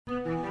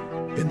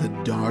In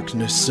the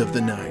darkness of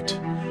the night,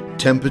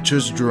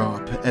 temperatures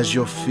drop as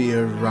your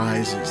fear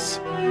rises.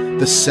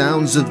 The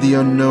sounds of the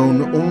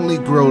unknown only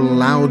grow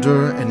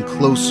louder and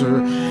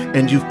closer,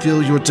 and you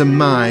feel your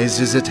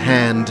demise is at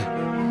hand.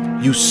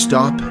 You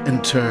stop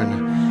and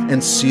turn,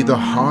 and see the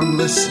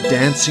harmless,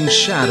 dancing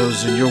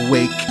shadows in your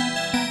wake.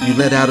 You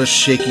let out a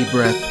shaky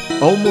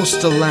breath,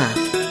 almost a laugh.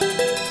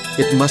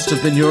 It must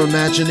have been your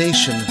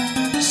imagination.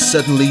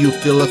 Suddenly you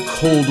feel a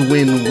cold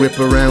wind whip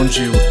around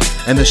you,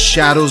 and the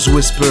shadows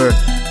whisper,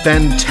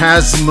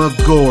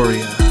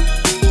 "Phantasmagoria."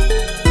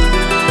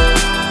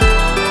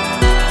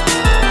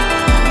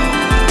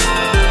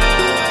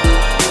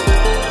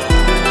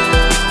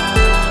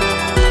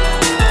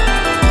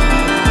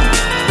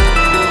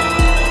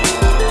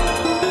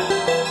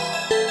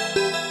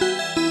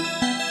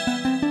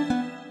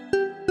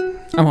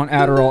 I'm on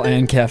Adderall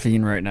and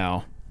caffeine right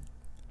now.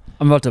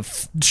 I'm about to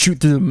shoot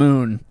through the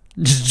moon.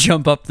 Just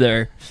jump up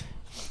there.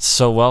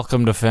 So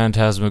welcome to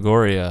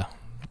Phantasmagoria,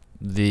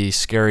 the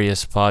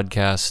scariest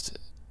podcast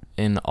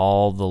in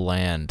all the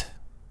land.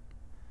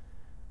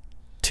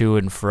 To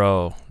and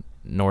fro,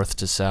 north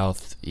to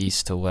south,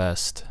 east to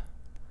west.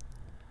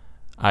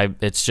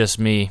 It's just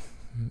me,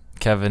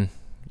 Kevin,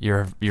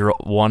 your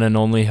one and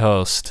only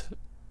host.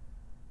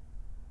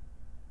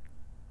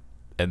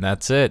 And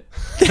that's it.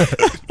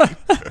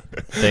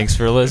 Thanks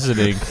for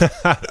listening.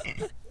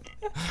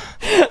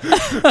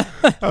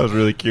 I was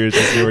really curious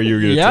to see where you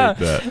were going to take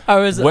that. I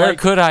was. Where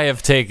could I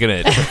have taken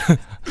it?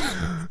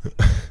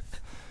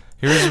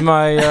 Here's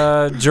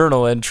my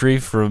journal entry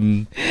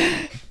from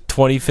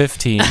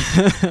 2015.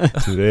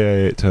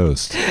 Today I ate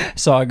toast.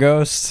 Saw a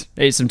ghost,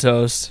 ate some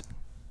toast.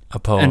 A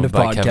poem End of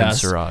by Kevin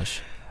podcast. Siraj.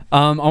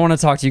 I want to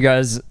talk to you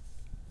guys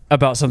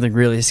about something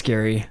really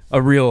scary.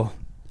 A real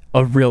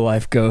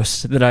life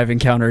ghost that I've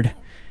encountered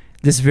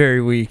this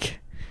very week.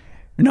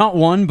 Not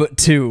one, but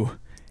two.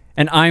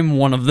 And I'm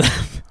one of them.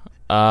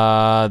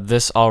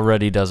 This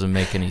already doesn't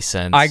make any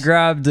sense. I've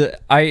said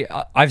it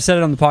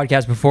on the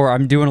podcast before.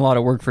 I'm doing a lot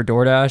of work for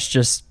DoorDash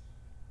just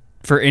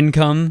for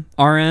income,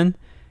 RN.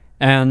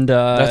 And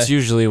that's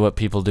usually what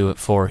people do it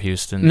for,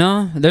 Houston.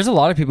 No, there's a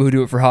lot of people who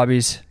do it for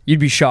hobbies. You'd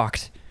be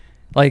shocked.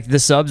 Like, the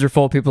subs are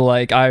full of people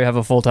like, I have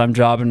a full-time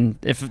job, and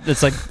if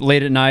it's like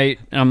late at night,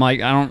 and I'm like,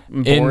 I'm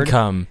bored.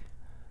 Income.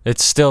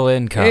 It's still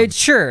income.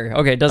 Sure.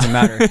 Okay, it doesn't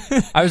matter.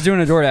 I was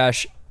doing a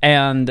DoorDash,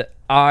 and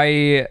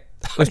I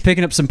was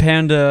picking up some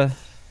Panda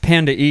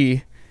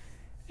E,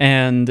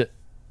 and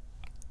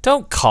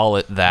don't call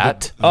it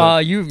that.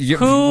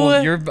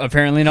 You're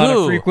apparently not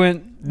a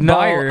frequent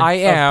buyer I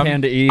am. of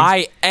Panda E.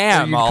 I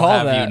am. So I'll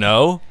have that. You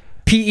know.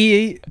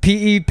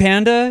 PE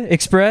Panda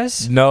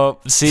Express. No,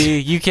 see,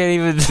 you can't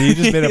even. See, you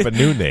just made up a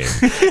new name.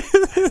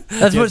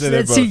 That's what.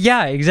 See,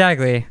 yeah,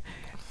 exactly.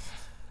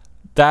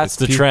 That's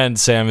the trend,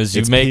 Sam. Is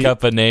you make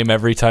up a name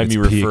every time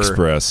you refer. P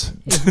Express.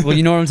 Well,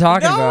 you know what I'm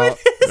talking about.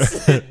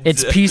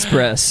 It's Peace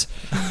Press.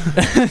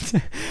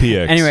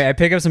 PX. Anyway, I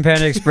pick up some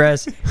Panda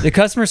Express. The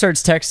customer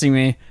starts texting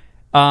me.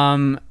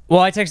 Well,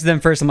 I texted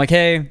them first. I'm like,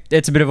 hey,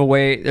 it's a bit of a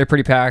wait. They're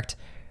pretty packed.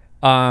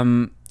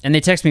 And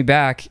they text me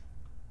back,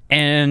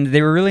 and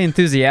they were really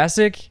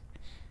enthusiastic.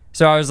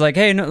 So I was like,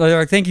 hey, no, they're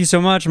like, thank you so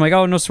much. I'm like,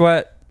 oh, no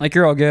sweat. Like,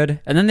 you're all good.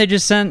 And then they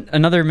just sent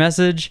another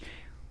message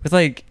with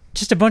like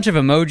just a bunch of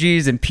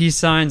emojis and peace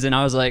signs, and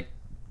I was like,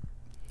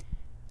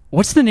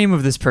 what's the name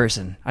of this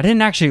person? I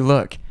didn't actually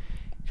look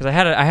because I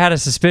had a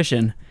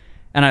suspicion,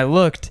 and I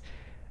looked,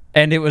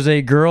 and it was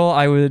a girl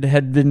I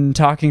had been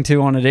talking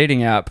to on a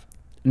dating app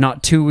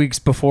not 2 weeks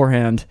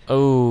beforehand.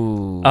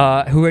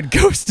 Oh. Who had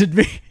ghosted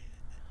me.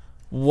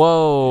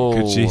 Whoa.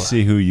 Could she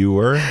see who you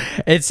were?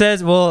 It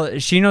says, well,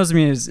 she knows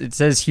me as, it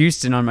says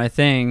Houston on my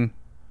thing,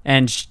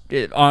 and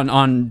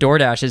on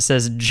DoorDash it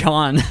says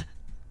John.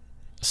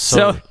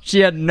 So she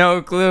had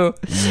no clue.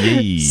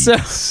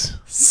 Yes.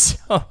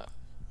 So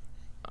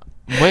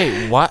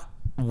wait, what?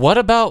 What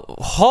about?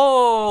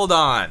 Hold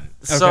on. Okay.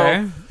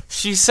 So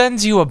she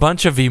sends you a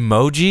bunch of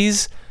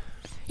emojis.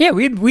 Yeah,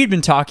 we'd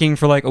been talking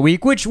for like a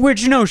week, which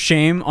no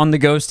shame on the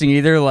ghosting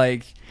either.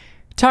 Like,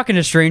 talking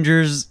to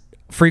strangers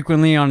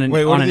frequently on an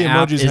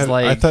app is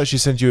like. I thought she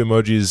sent you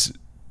emojis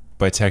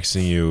by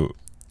texting you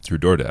through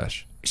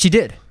DoorDash. She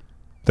did.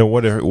 Then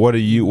what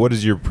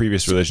does your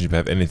previous relationship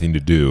have anything to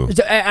do?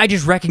 I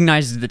just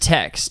recognized the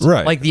text,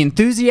 right? Like the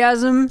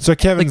enthusiasm. So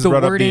Kevin's like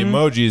brought wording.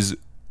 up the emojis,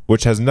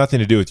 which has nothing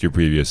to do with your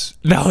previous.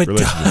 No, it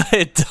relationship.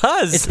 it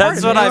does. It's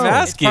That's what I'm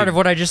asking. It's part of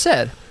what I just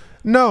said.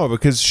 No,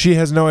 because she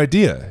has no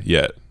idea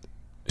yet.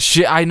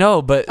 I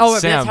know, but Sam,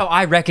 Sam, that's how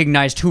I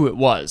recognized who it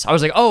was. I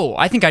was like, oh,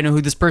 I think I know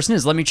who this person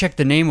is. Let me check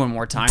the name one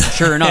more time.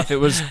 Sure enough, it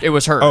was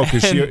her. Oh,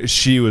 because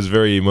she was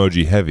very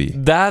emoji heavy.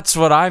 That's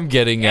what I'm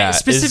getting at.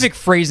 Specific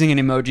phrasing and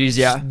emojis,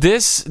 yeah.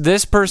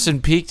 This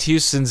person piqued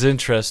Houston's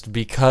interest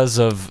because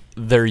of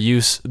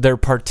their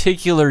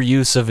particular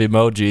use of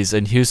emojis,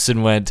 and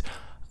Houston went,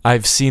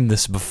 I've seen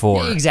this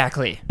before.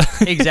 Exactly.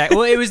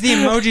 Well, it was the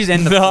emojis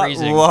and the Not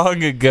phrasing.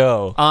 long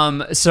ago.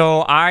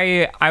 So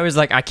I was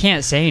like, I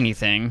can't say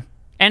anything.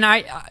 And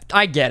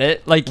I get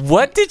it. Like,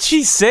 What did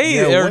she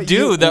say or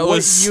do that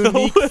was so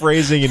unique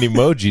phrasing and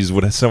emojis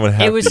would someone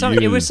have it was to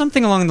use it was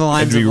something along the and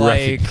lines be of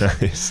like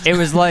recognized? it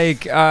was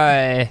like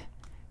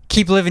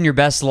keep living your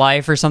best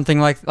life or something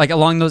like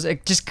along those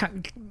just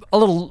a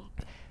little.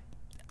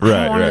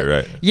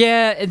 Right.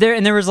 Yeah,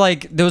 there was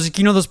like those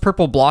those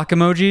purple block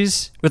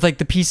emojis with like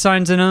the peace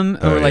signs in them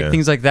or Oh, like yeah.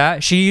 things like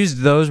that. She used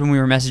those when we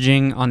were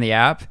messaging on the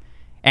app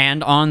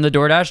and on the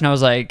DoorDash, and I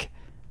was like,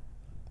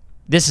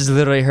 "This is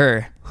literally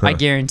her. I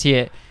guarantee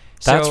it."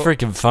 That's So-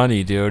 freaking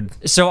funny, dude.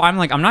 So I'm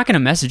like, I'm not gonna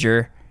message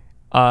her,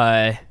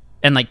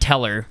 and like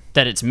tell her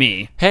that it's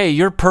me. Hey,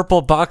 you're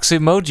purple box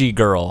emoji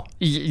girl.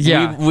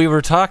 Yeah, We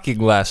were talking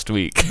last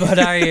week. but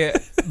I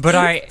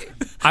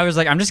was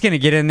like, I'm just gonna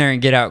get in there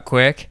and get out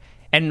quick.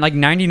 And like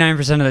 99%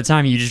 of the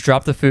time, you just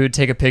drop the food,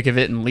 take a pic of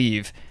it, and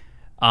leave.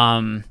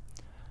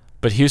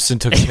 But Houston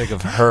took a pic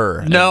of her.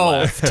 and No,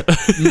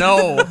 left.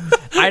 no.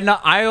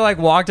 I like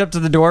walked up to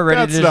the door ready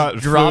That's to not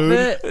just drop food.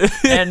 it,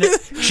 and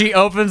she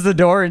opens the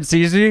door and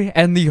sees me,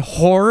 and the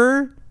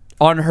horror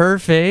on her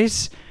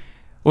face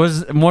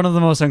was one of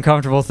the most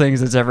uncomfortable things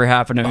that's ever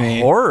happened to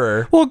me.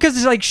 Horror. Well, because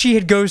it's like she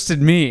had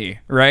ghosted me,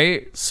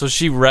 right? So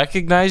she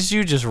recognized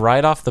you just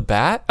right off the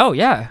bat? Oh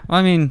yeah. Well,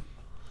 I mean,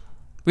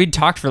 we'd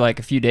talked for like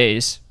a few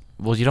days,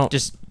 Well, you don't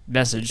just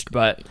messaged,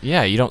 but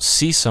Yeah, you don't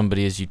see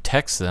somebody as you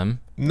text them.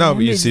 No,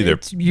 but you see their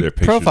you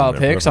pictures profile and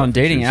their pics profile on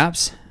dating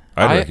pictures.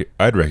 apps.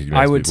 I'd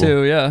recognize I would people.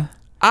 too. Yeah.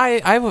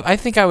 I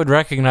think I would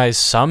recognize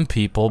some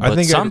people, I but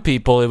think some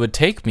people it would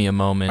take me a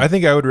moment. I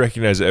think I would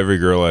recognize every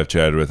girl I've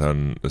chatted with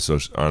on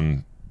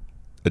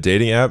a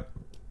dating app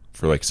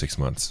for like 6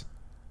 months.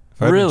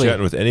 If I've been Really?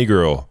 chatting with any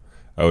girl,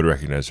 I would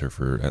recognize her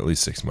for at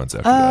least 6 months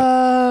after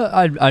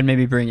that. I'd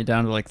maybe bring it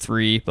down to like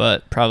 3,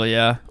 but probably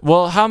yeah.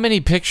 Well, how many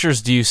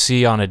pictures do you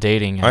see on a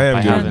dating app? I am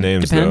good with haven't-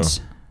 names, Depends.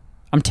 though.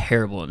 I'm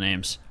terrible at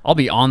names. I'll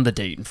be on the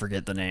date and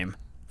forget the name.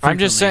 I'm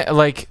just frequently. saying,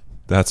 like,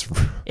 That's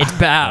It's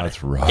bad.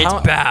 That's rough. It's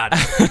bad.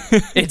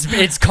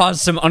 it's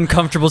caused some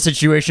uncomfortable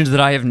situations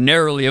that I have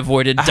narrowly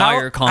avoided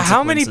dire consequences.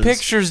 how many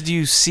pictures do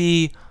you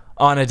see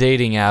on a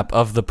dating app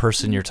of the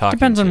person you're talking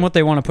Depends to? on what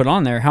they want to put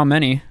on there. How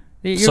many?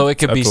 So it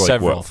could Up be to like,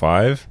 several. what,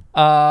 5?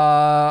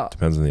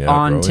 Depends on the app.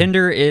 On probably.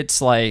 Tinder,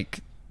 it's like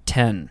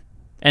 10,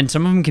 and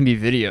some of them can be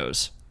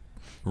videos,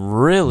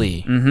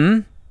 Really?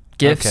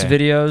 GIFs, Okay.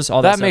 videos,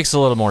 all That that. makes a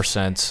little more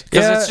sense.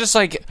 Because Yeah. it's just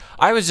like,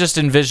 I was just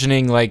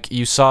envisioning, like,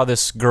 you saw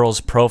this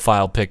girl's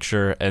profile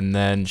picture, and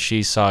then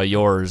she saw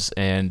yours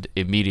and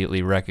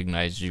immediately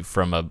recognized you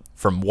from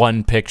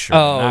one picture.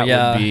 Oh that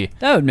yeah, would be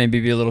that would maybe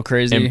be a little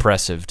crazy.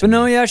 impressive to But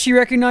no, me. yeah, she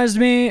recognized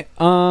me.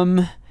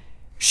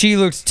 She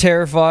looked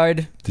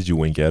terrified. Did you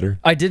wink at her?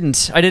 I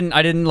didn't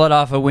let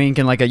off a wink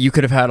and like a "you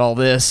could have had all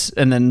this"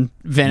 and then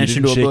You vanish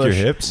didn't into a shake bush.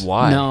 your hips?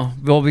 Why? No,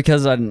 well,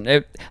 because I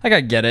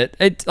get it.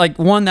 It like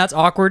one that's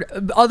awkward.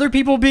 Other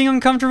people being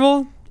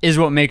uncomfortable is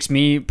what makes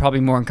me probably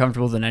more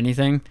uncomfortable than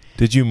anything.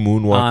 Did you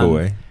moonwalk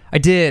away? I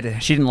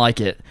did. She didn't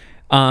like it.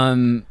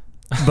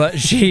 But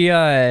she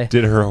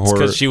Did her horror,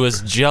 Because she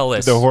was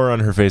jealous. the horror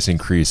on her face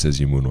increase as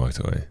you moonwalked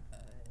away?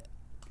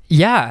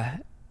 yeah.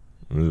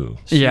 Ooh.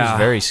 She Yeah. was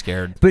very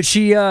scared. But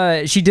she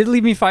did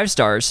leave me 5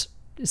 stars.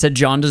 Said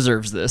John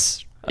deserves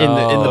this in the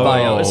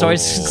bio. So I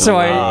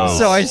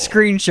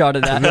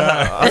screenshotted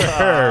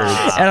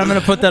that. And I'm gonna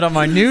put that on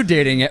my new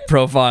dating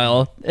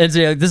profile and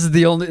say like, this is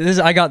the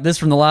only I got this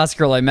from the last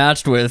girl I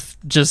matched with,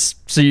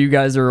 just so you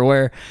guys are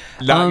aware.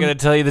 Not going to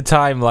tell you the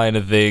timeline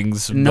of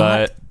things,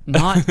 but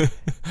Not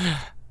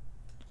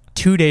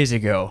 2 days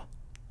ago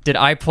did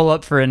I pull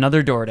up for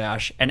another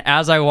DoorDash, and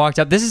as I walked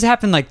up, this has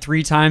happened like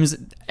 3 times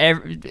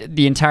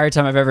the entire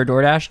time I've ever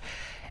DoorDashed,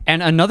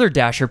 and another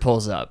Dasher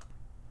pulls up.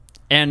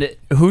 And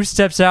who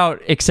steps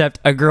out except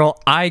a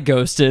girl I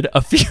ghosted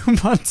a few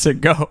months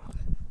ago?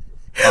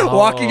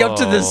 Walking up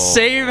to the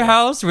same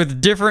house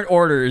with different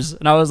orders.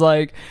 And I was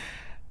like,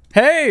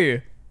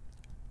 hey,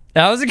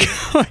 how's it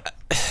going?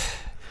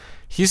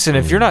 Houston,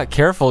 if you're not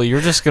careful,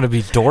 you're just going to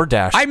be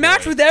DoorDash. I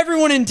match with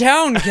everyone in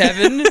town,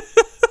 Kevin.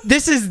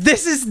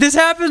 This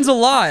happens a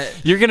lot.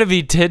 You're going to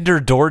be Tinder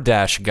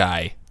DoorDash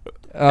guy.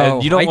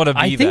 And you don't want to be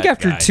I think that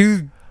after guy.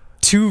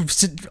 two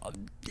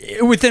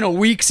within a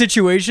week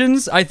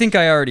situations, I think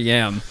I already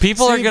am.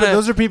 People are See, going but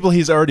those are people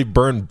he's already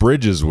burned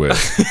bridges with.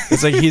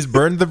 It's like he's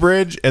burned the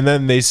bridge, and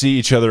then they see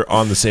each other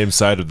on the same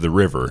side of the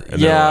river.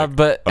 And they're Yeah, like,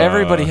 but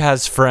everybody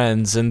has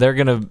friends, and they're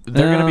gonna be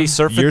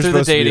surfing You're through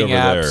the supposed to be dating over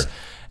apps, there.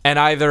 and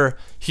either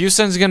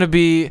Houston's gonna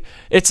be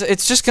it's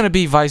just gonna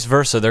be vice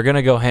versa. They're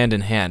gonna go hand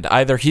in hand.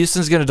 Either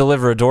Houston's gonna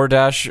deliver a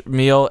DoorDash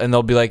meal, and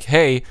they'll be like,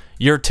 "Hey,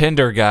 you're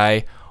Tinder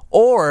guy,"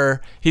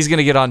 or he's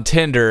gonna get on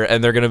Tinder,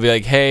 and they're gonna be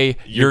like, "Hey,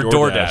 you're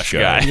DoorDash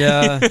guy."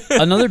 Yeah.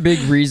 Another big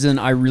reason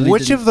I really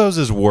Which didn't- of those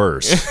is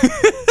worse?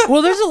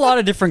 Well, there's a lot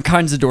of different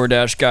kinds of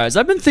DoorDash guys.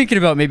 I've been thinking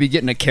about maybe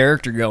getting a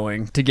character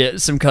going to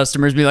get some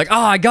customers be like, "Oh,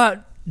 I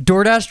got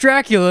DoorDash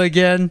Dracula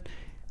again.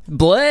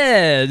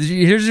 Bled,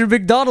 here's your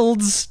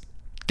McDonald's."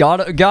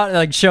 Got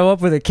like show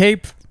up with a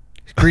cape,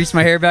 grease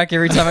my hair back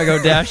every time I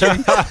go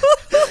dashing.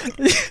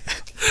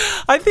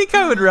 I think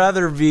I would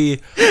rather be.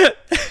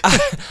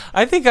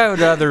 I think I would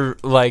rather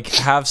like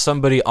have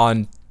somebody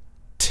on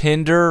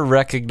Tinder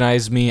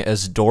recognize me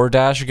as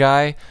DoorDash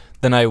guy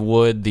than I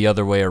would the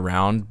other way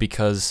around,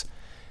 because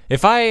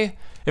if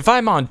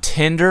I'm on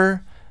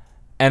Tinder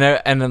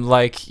and then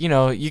like, you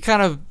know, you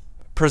kind of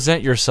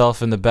present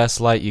yourself in the best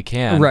light you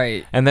can,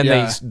 Right. And then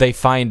Yeah. they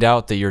find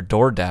out that you're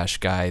DoorDash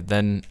guy,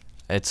 then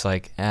it's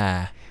like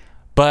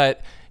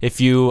But if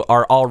you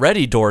are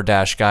already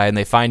DoorDash guy and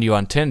they find you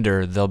on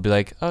Tinder, they'll be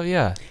like, oh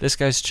yeah, this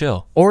guy's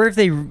chill. Or if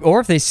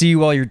they see you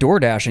while you're door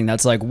dashing,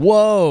 that's like,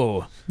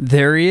 whoa,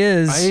 there he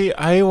is.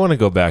 I want to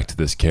go back to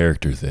this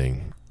character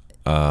thing.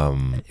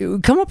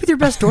 Come up with your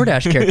best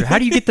DoorDash character. How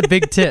do you get the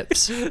big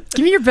tips? Give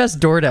me your best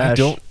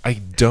DoorDash. I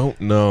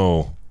don't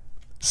know.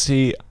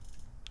 See,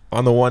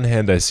 on the one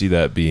hand, I see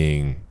that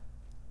being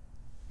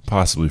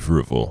possibly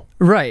fruitful.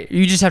 Right.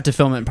 You just have to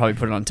film it and probably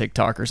put it on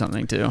TikTok or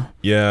something too.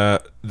 Yeah,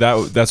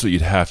 that's what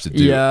you'd have to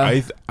do.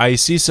 Yeah. I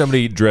see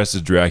somebody dressed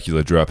as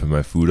Dracula dropping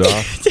my food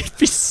off. It'd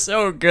be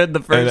so good the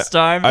first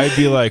time. I'd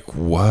be like,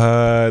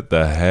 what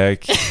the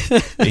heck?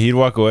 And he'd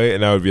walk away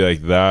and I would be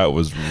like, that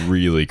was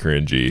really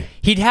cringy.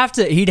 He'd have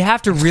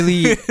to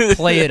really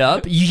play it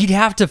up. He'd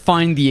have to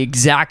find the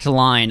exact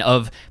line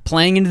of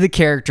playing into the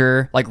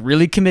character, like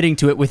really committing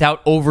to it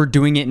without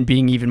overdoing it and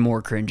being even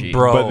more cringy.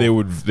 Bro. But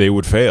they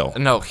would fail.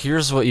 No,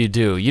 here's what you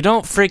do. You don't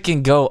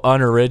freaking go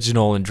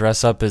unoriginal and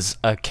dress up as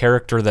a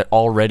character that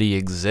already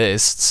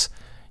exists.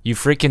 You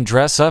freaking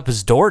dress up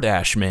as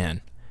DoorDash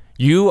man.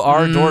 You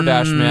are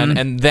DoorDash man,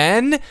 and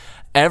then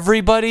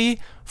everybody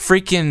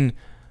freaking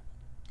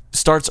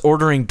starts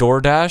ordering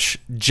DoorDash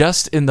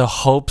just in the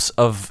hopes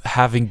of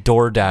having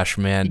DoorDash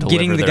man deliver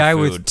Getting the their guy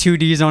food. with 2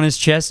 D's on his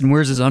chest and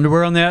wears his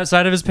underwear on the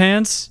outside of his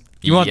pants?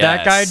 You want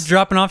that guy Yes.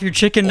 dropping off your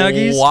chicken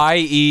nuggies?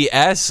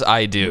 YES,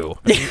 I do.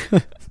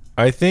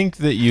 I think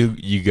that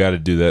you got to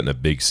do that in a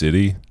big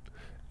city,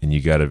 and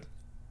you got to.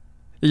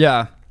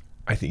 Yeah.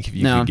 I think if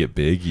you No. could get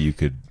big, you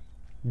could.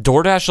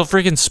 DoorDash will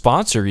freaking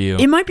sponsor you.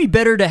 It might be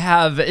better to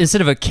have,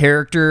 instead of a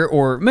character,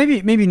 or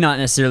maybe not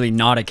necessarily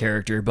not a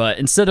character, but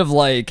instead of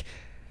like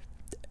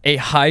a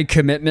high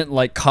commitment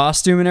like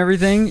costume and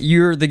everything,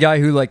 you're the guy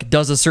who like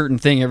does a certain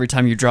thing every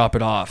time you drop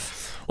it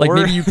off. Like Or-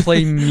 maybe you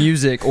play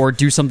music or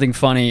do something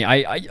funny.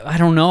 I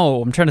don't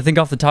know. I'm trying to think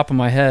off the top of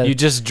my head. You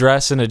just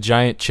dress in a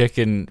giant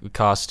chicken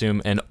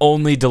costume and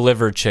only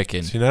deliver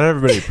chicken. See, not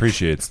everybody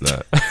appreciates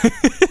that.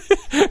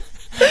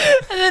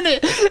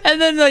 and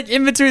then like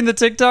in between the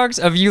TikToks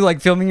of you like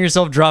filming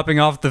yourself dropping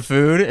off the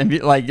food and be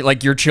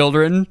like your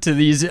children to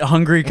these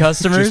hungry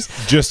customers.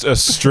 Just a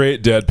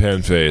straight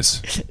deadpan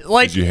face.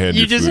 like as you hand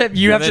your just food. have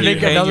you have to And then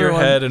make you hang another your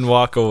one. head and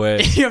walk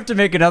away. You have to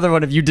make another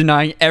one of you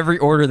denying every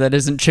order that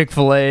isn't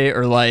Chick-fil-A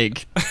or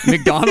like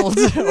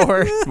McDonald's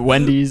or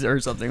Wendy's or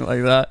something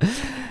like that.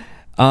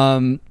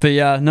 But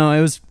yeah, no,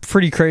 it was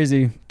pretty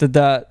crazy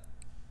that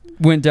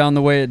went down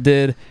the way it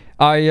did.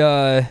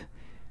 I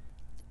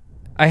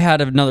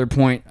had another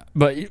point,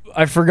 but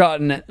I've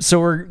forgotten it. So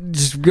we're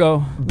just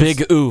go.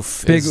 Big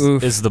oof. Big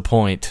oof. is the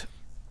point.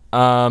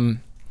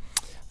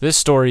 This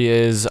story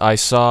is I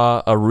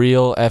saw a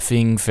real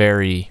effing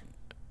fairy,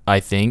 I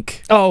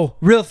think. Oh,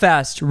 real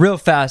fast.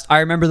 I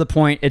remember the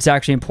point. It's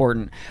actually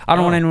important. I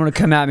don't want anyone to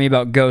come at me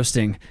about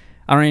ghosting.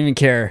 I don't even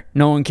care.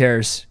 No one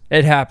cares.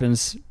 It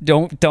happens.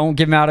 Don't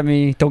get mad at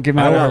me. Don't get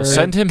mad at her.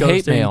 Send him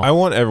hate Ghosting. mail. I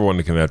want everyone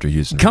to come after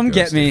Houston. for Come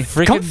get ghosting. me.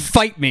 Freaking- Come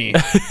fight me.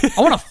 I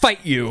want to fight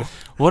you.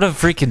 What a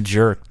freaking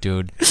jerk,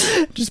 dude.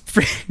 Just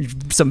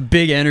some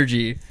big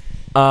energy.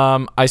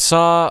 I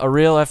saw a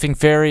real effing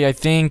fairy, I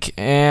think,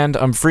 and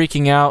I'm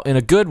freaking out in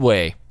a good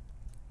way.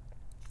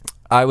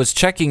 I was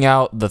checking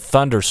out the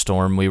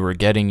thunderstorm we were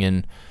getting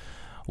in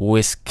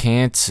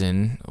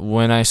Wisconsin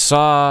when I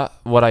saw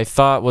what I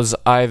thought was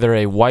either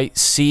a white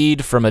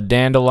seed from a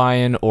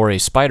dandelion or a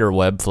spider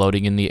web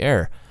floating in the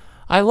air.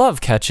 I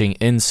love catching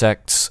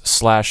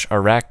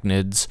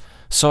insects/arachnids,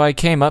 so I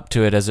came up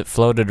to it as it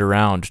floated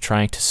around,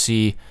 trying to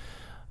see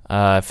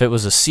if it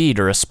was a seed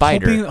or a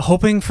spider.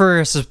 Hoping for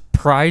a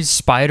surprise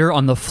spider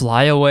on the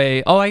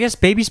flyaway. Oh, I guess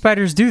baby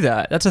spiders do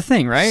that. That's a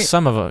thing, right?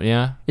 Some of them,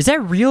 yeah. Is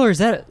that real or is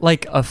that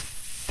like a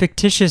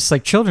fictitious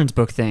like children's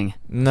book thing?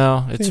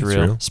 No, it's it's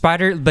real. real.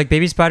 Spider, like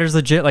baby spiders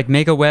legit like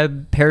make a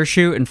web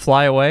parachute and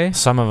fly away?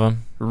 Some of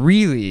them.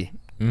 Really?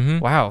 Mm-hmm.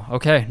 Wow.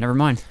 Okay, never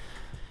mind.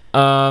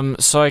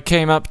 So I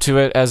came up to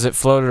it as it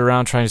floated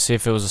around trying to see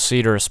if it was a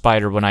seed or a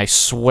spider when I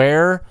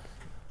swear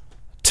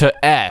to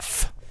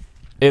F,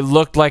 it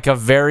looked like a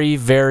very,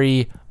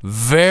 very,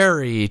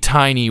 very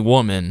tiny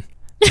woman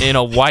in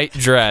a white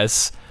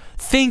dress.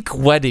 Think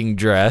wedding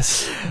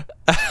dress.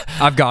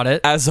 I've got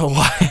it. As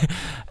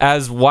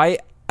white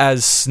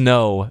as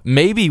snow,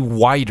 maybe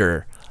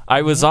whiter.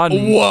 I was on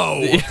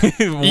Whoa.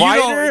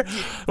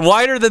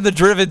 whiter than the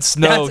driven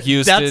snow,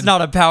 Houston. That's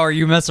not a power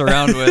you mess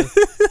around with.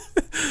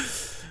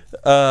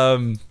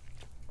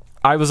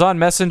 I was on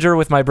Messenger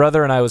with my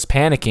brother and I was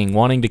panicking,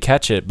 wanting to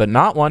catch it, but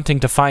not wanting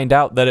to find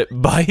out that it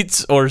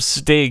bites or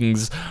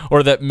stings,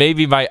 or that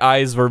maybe my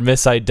eyes were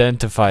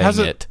misidentifying How's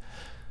it- it.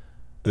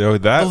 No,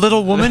 that The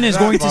little woman is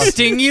going to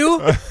sting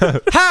you?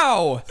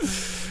 How?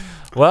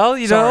 Well,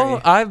 you know,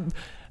 Sorry.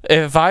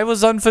 If I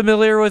was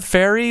unfamiliar with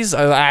fairies,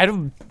 I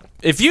don't.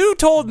 If you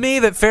told me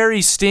that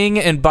fairies sting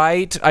and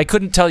bite, I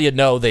couldn't tell you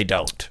no, they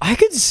don't. I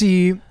could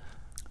see,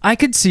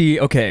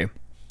 okay,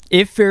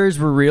 if fairies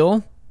were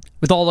real,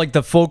 with all like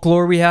the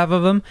folklore we have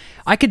of them,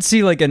 I could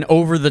see like an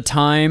over the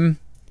time,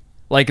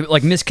 like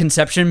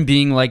misconception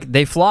being like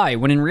they fly,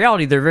 when in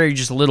reality they're very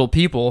just little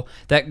people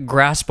that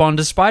grasp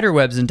onto spider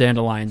webs and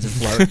dandelions and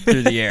float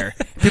through the air.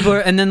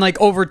 And then like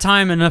over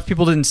time, enough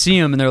people didn't see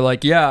them, and they're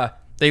like, yeah,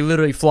 they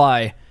literally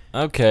fly.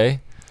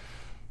 Okay.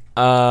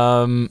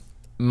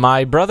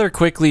 My brother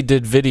quickly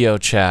did video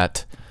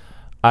chat.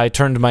 I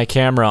turned my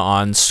camera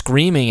on,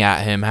 screaming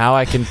at him how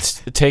I can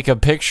take a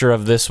picture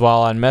of this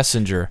while on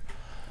Messenger.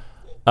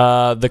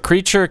 The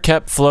creature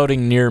kept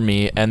floating near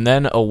me, and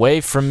then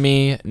away from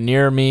me,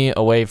 near me,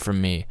 away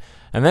from me.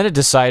 And then it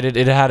decided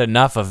it had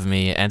enough of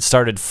me and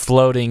started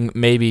floating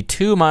maybe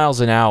 2 miles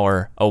an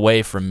hour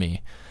away from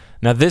me.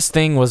 Now this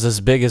thing was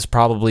as big as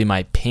probably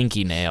my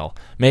pinky nail,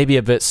 maybe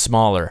a bit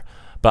smaller.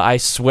 But I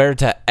swear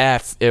to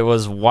F, it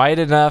was wide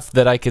enough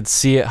that I could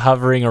see it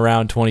hovering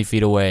around 20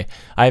 feet away.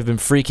 I have been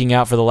freaking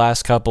out for the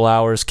last couple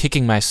hours,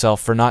 kicking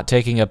myself for not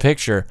taking a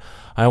picture.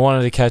 I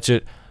wanted to catch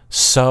it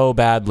so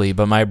badly,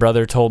 but my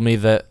brother told me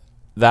that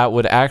that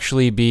would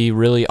actually be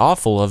really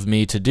awful of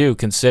me to do,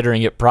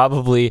 considering it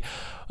probably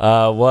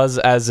was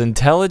as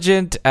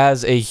intelligent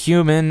as a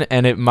human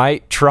and it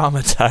might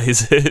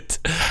traumatize it.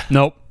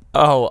 Nope.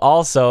 Oh,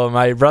 also,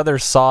 my brother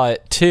saw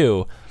it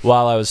too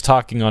while I was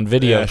talking on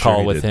video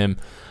call with him.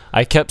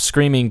 I kept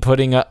screaming,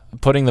 putting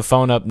the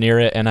phone up near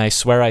it, and I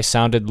swear I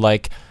sounded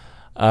like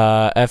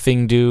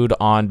effing dude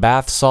on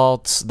bath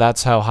salts.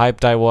 That's how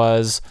hyped I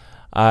was.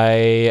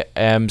 I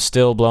am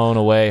still blown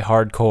away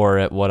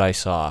hardcore at what I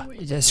saw. A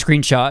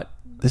screenshot.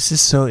 This is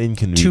so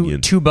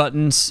inconvenient. Two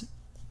buttons.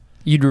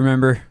 You'd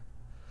remember.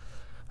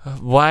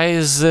 Why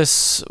is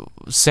this,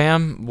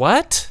 Sam?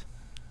 What?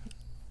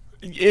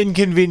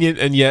 Inconvenient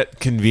and yet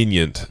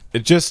convenient.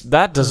 It just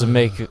That doesn't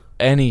make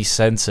any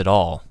sense at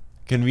all.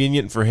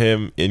 convenient for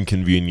him,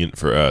 inconvenient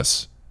for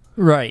us.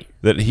 Right.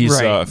 That he Right.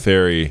 saw a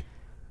fairy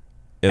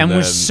And then,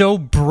 was so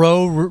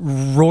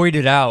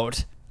roided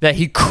out that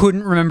he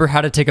couldn't remember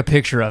how to take a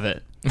picture of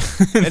it.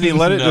 and he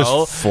let it No.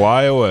 just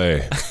fly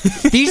away.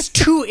 These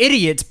two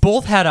idiots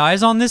both had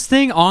eyes on this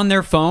thing on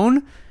their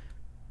phone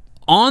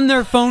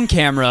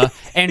camera,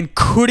 and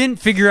couldn't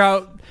figure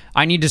out,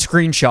 I need to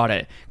screenshot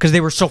it, because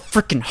they were so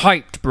freaking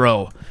hyped,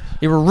 bro.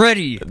 They were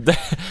ready.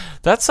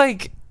 That's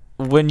like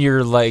when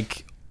you're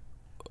like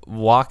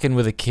walking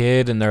with a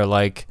kid and they're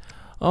like,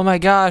 oh my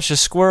gosh, a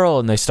squirrel,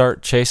 and they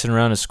start chasing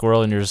around a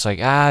squirrel and you're just like,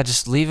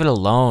 just leave it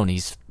alone.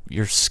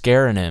 You're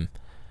scaring him.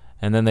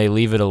 And then they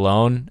leave it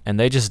alone, and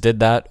they just did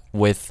that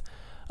with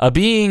a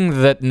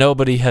being that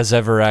nobody has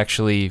ever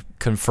actually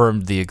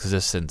confirmed the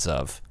existence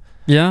of.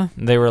 Yeah.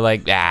 They were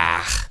like,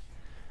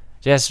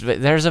 just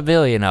there's a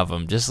billion of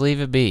them. Just leave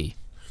it be.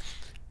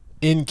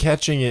 In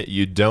catching it,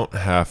 you don't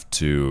have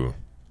to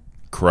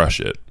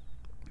crush it.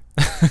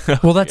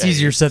 Well, that's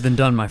easier said than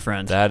done, my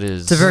friend. That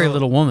is It's a very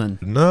little woman.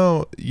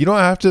 No, you don't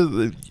have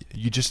to.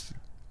 You just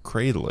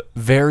cradle it.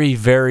 very,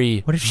 very,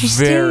 What if she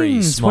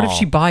very stings? small. What if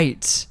she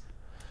bites?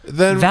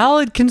 Then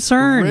Valid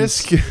concerns.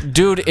 risk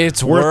Dude,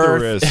 it's worth the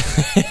worth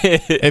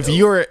risk. If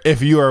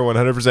you are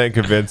 100%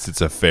 convinced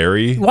it's a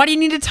fairy, Why do you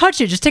need to touch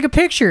it? Just take a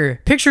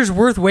picture. Picture's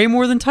worth way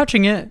more than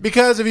touching it.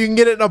 because if you can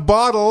get it in a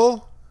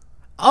bottle,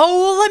 Oh,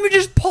 well, let me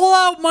just pull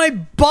out my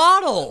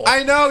bottle.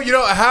 I know you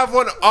don't have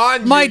one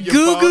on My you.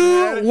 Goo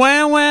Goo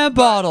Wah Wah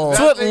bottle.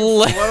 That thing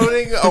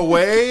floating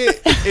away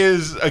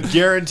is a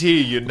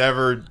guarantee. You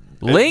never.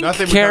 Link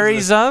nothing becomes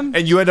carries them.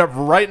 and you end up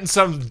writing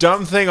some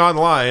dumb thing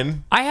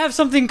online. I have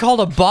something called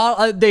a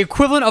bottle, the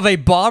equivalent of a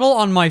bottle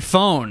on my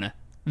phone.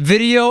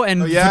 Video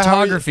and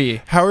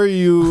photography. How are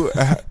you?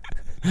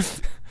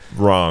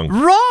 Wrong.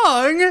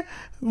 Wrong?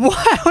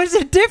 How is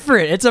it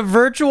different? It's a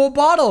virtual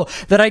bottle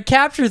that I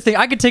capture thing.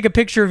 I could take a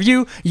picture of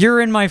you. You're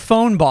in my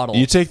phone bottle.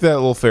 You take that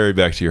little fairy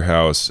back to your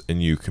house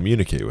and you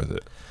communicate with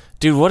it.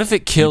 Dude, what if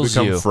it You kills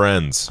become you?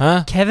 friends.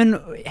 Huh?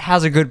 Kevin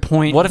has a good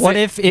point. What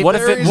if it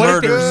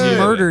murders you?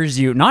 murders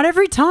you? Not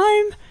every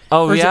time.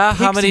 Oh Or is it yeah,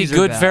 how many pixies are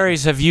good bad?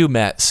 fairies have you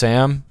met,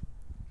 Sam?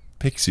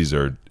 Pixies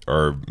are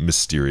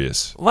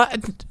mysterious.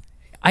 What?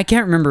 I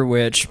can't remember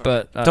which,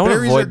 but Don't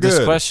Fairies are avoid this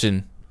good.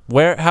 question.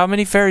 How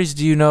many fairies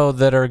do you know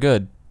that are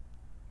good?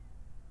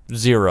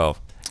 0.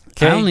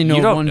 I only know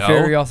you don't one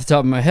fairy off the top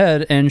of my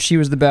head, and she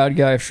was the bad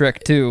guy of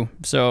Shrek 2.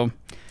 So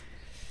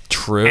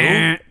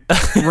True.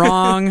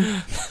 wrong.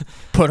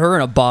 Put her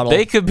in a bottle.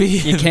 They could be.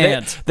 You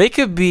can't. They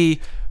could be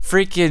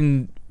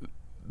freaking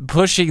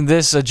pushing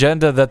this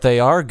agenda that they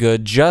are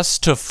good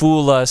just to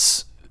fool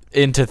us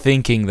into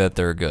thinking that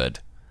they're good,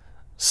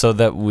 so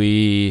that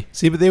we.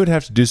 See, but they would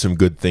have to do some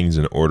good things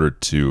in order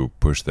to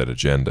push that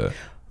agenda.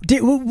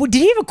 Did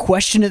he have a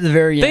question at the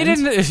very They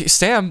end? didn't,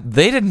 Sam.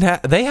 They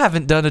didn't. They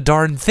haven't done a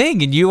darn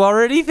thing, and you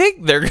already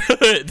think they're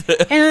good.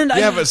 And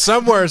Yeah, but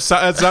somewhere, at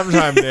some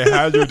time, they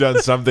had to have done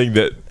something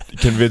that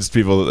convinced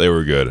people that they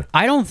were good.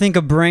 I don't think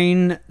a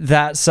brain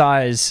that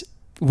size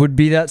would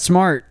be that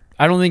smart.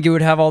 I don't think it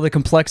would have all the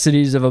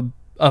complexities of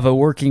of a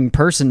working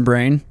person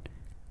brain.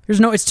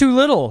 It's too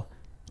little.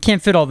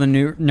 Can't fit all the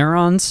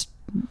neurons,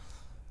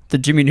 the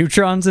Jimmy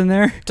Neutrons in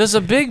there. Does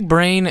a big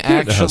brain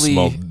How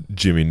small actually?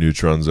 Jimmy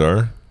Neutrons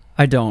are.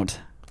 I don't.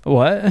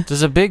 What?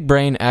 Does a big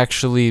brain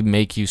actually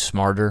make you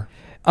smarter?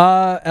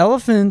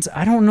 Elephants,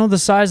 I don't know the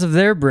size of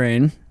their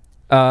brain.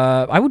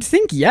 I would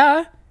think,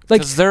 yeah.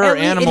 Like, Because there are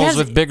at least it animals has-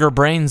 with bigger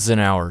brains than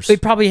ours.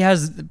 It probably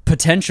has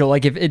potential.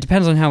 Like, if it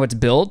depends on how it's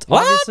built,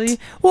 What? obviously.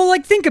 Well,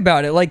 like, think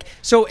about it. Like,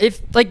 so if,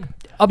 like,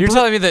 You're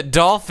telling me that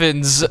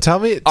dolphins Tell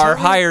me are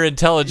higher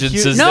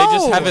intelligences? No! They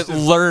just haven't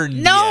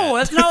learned No, yet.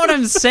 that's not what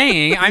I'm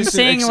saying. I'm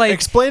saying, like,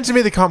 explain to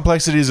me the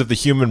complexities of the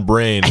human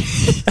brain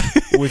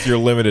with your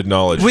limited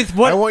knowledge. With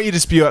what- I want you to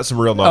spew out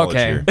some real knowledge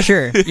okay, here.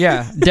 sure.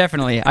 Yeah,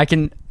 definitely.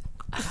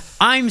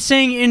 I'm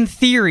saying in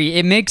theory,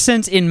 it makes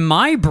sense in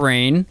my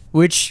brain,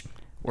 which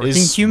working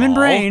Is human small.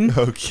 brain,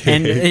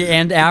 Okay.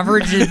 and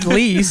average at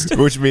least.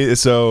 Which means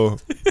so.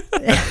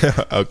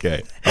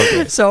 Okay.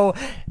 So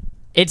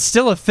it's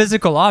still a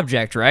physical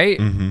object, right?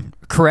 Mm-hmm.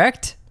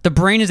 Correct. The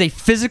brain is a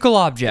physical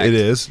object. It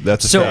is.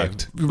 That's a So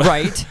fact.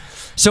 right.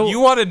 So You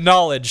wanted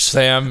knowledge,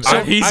 Sam.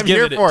 So he's I'm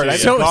giving here for it it.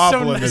 to you.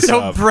 Gobbling this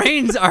up.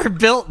 brains are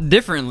built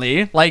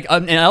differently. Like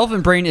an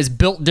elephant brain is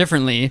built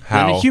differently than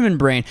How? a human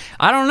brain.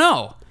 I don't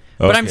know,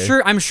 but I'm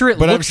Okay. sure it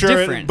looks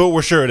different. But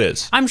we're sure it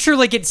is. I'm sure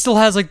like it still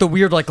has like the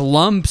weird like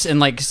lumps and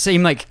like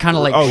same like kind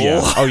of like Oh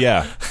yeah. Oh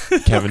yeah.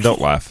 Kevin,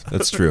 don't laugh.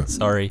 That's true.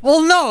 Sorry.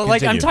 Well, no,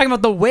 like I'm Continue. talking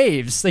about the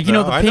waves, like you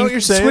know No, the I know pink what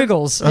you're saying.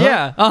 squiggles. Uh-huh.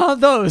 Yeah,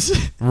 those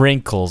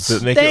Wrinkles.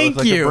 Does it make it Thank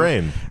look like you. a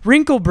brain?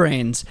 Wrinkle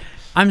brains.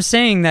 I'm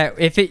saying that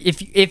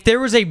if there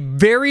was a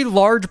very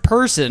large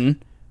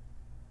person,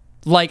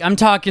 like I'm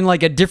talking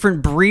like a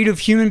different breed of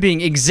human being,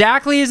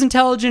 exactly as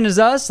intelligent as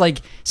us,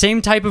 like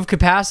same type of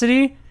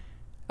capacity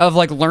of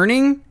like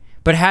learning,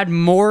 but had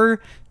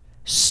more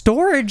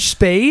storage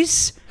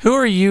space. Who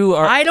are you?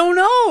 I don't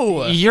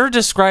know. You're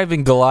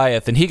describing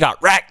Goliath, and he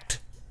got wrecked.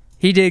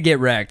 He did get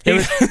wrecked.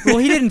 Well,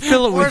 he didn't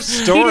fill it More with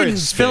storage He didn't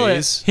fill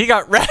it. space. He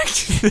got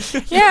wrecked.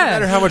 No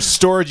matter Yeah. how much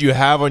storage you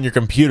have on your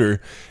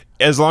computer,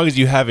 as long as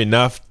you have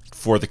enough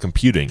for the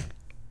computing.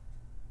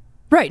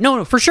 Right.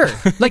 No, for sure.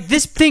 Like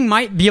this thing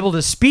might be able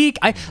to speak.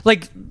 I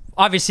like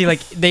obviously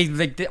like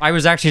I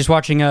was actually just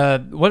watching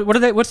what are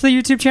they what's the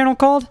YouTube channel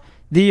called?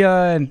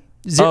 The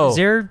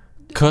Zer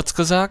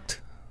Kurzgesagt?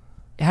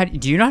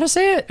 do you know how to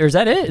say it? Or is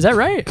that it? Is that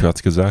right?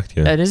 Kurzgesagt,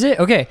 yeah. That is it?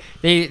 Okay.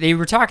 They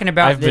were talking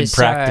about I've been this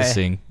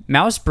practicing.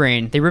 mouse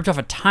brain. They ripped off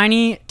a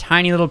tiny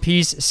little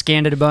piece,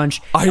 scanned it a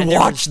bunch. I and there was-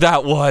 watched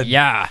that one.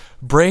 Yeah.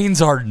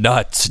 Brains are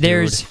nuts, dude.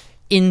 There's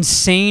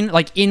insane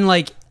like in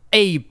like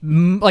a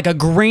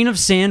grain of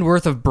sand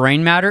worth of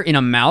brain matter in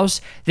a mouse.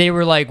 They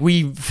were like,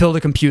 we filled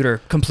a computer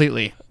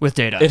completely with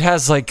data It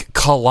has like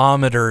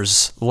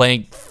kilometers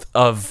length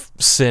of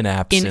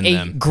synapse in, in a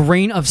them.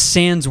 grain of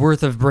sand's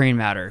worth of brain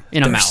matter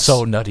in a They're mouse.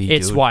 so nutty,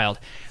 It's dude. wild.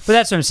 But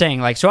that's what I'm saying.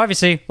 Like, so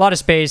obviously, a lot of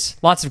space,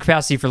 lots of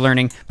capacity for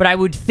learning. But I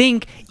would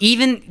think,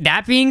 even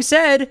that being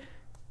said,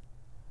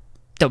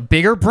 the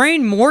bigger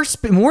brain, more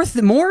space.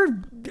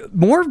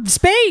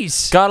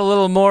 Got a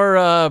little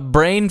more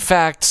brain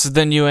facts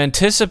than you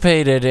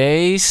anticipated,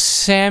 eh,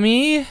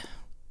 Sammy?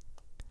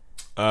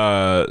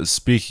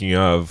 Speaking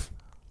of,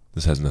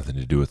 this has nothing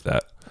to do with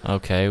that.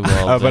 Okay,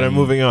 well, But then I'm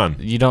moving on.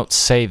 You don't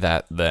say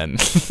that then.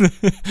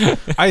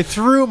 I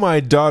threw my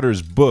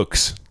daughter's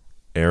books,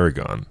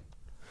 Aragon.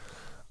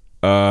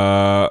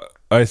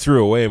 I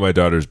threw away my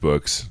daughter's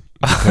books.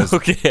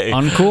 Okay,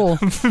 Uncool.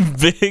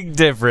 big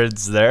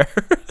difference there.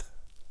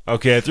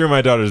 Okay, I threw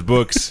my daughter's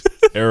books,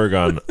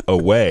 Aragon,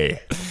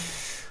 away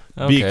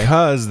Okay.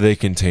 because they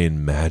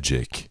contain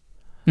magic.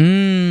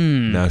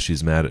 Now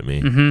she's mad at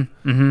me.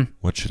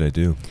 What should I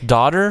do?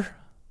 Daughter?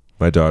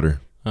 My daughter.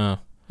 Oh.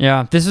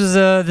 Yeah, this was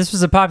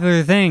a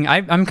popular thing.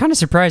 I'm kind of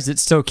surprised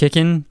it's still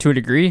kicking to a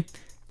degree.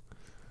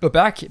 But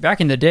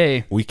back in the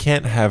day, We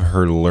can't have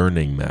her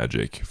learning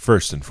magic,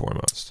 first and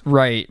foremost.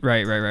 right.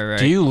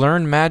 Do you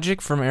learn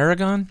magic from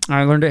Aragon?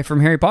 I learned it from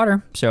Harry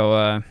Potter,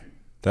 so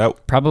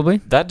That probably.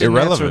 That didn't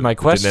irrelevant. answer my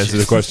question. Didn't answer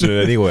the question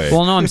in any way.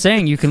 Well, no, I'm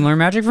saying you can learn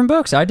magic from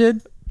books. I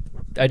did.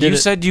 You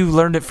said you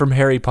learned it from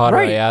Harry Potter.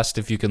 Right. I asked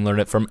if you can learn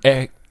it from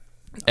Aragon.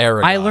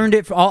 I learned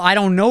it. I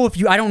don't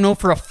know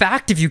for a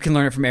fact if you can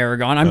learn it from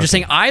Aragon. I'm just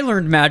saying I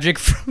learned magic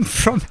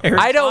from Harry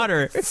I don't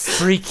Potter.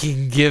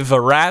 freaking give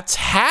a rat's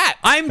hat.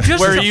 I'm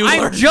just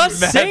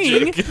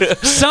saying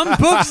some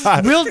books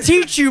will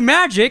teach you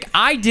magic.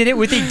 I did it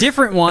with a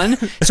different one,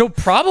 so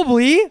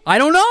probably I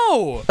don't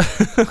know.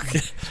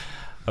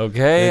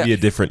 Okay. Maybe a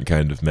different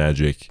kind of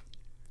magic.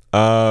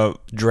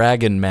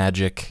 Dragon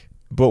magic.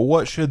 But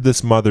what should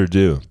this mother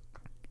do?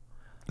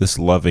 This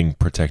loving,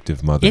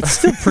 protective mother. It's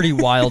still pretty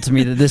wild to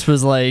me that this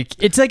was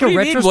like it's like What a do you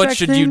mean, retrospect what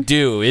should thing. you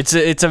do? It's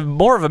a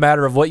more of a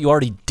matter of what you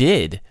already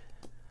did.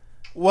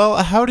 well,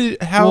 how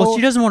Well,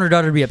 she doesn't want her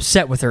daughter to be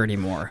upset with her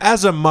anymore.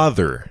 as a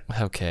mother,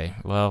 Okay,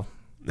 well,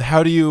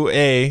 how do you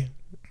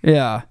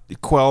Yeah.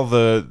 quell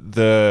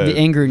the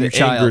anger in your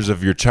child. angers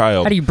of your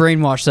child? How do you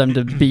brainwash them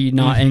to be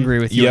not angry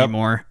with you Yep.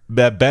 anymore?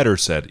 That better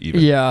said even.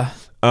 Yeah.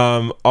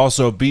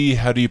 Also, B,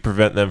 how do you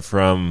prevent them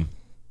from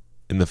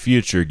in the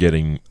future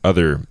getting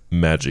other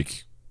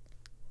magic?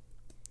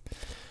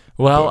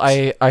 Well,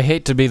 books? I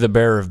hate to be the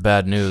bearer of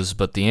bad news,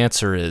 but the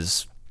answer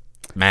is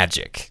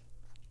magic.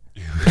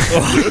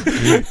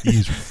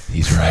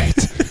 He's right.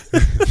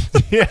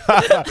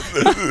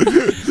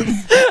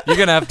 You're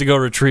gonna have to go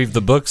retrieve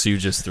the books you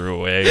just threw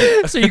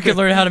away. So you can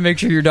learn how to make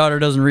sure your daughter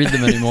doesn't read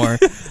them anymore.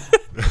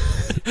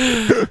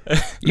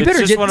 You It's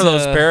just one of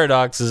those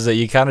paradoxes that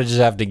you kind of just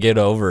have to get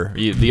over.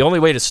 The only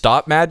way to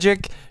stop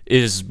magic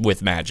is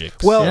with magic.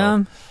 Well,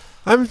 Yeah.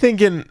 I'm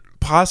thinking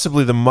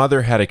possibly the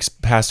mother had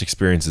past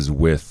experiences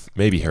with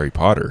maybe Harry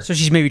Potter. So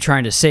she's maybe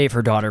trying to save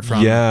her daughter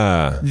from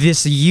Yeah.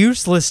 this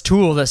useless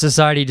tool that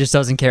society just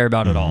doesn't care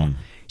about at all.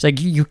 It's like,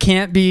 you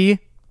can't be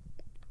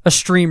a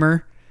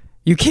streamer.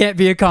 You can't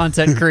be a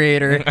content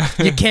creator.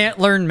 You can't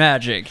learn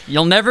magic.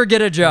 You'll never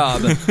get a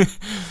job.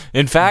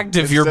 In fact,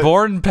 if you're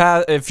born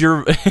if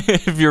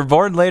you're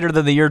born later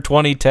than the year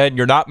 2010,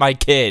 you're not my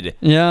kid.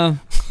 Yeah.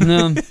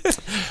 No.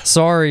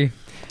 Sorry.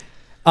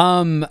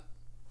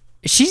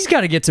 She's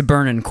got to get to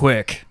burning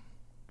quick,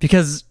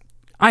 because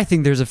I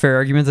think there's a fair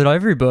argument that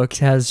every book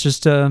has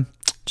just a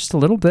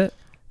little bit.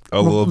 A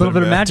little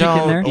bit of magic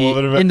in there. A little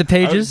bit of In the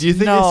pages. Do you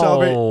think No. they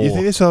celebrate? You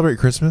think they celebrate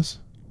Christmas?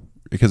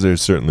 Because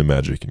there's certainly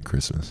magic in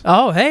Christmas.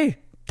 Oh, hey,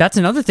 that's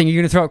another thing. You're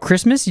going to throw out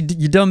Christmas? You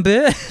dumb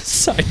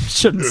bitch. I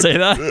shouldn't say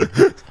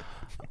that.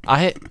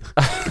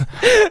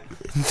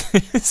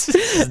 This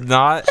is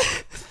not.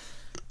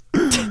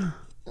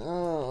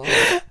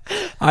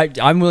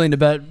 I'm willing to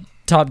bet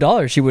top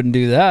dollar she wouldn't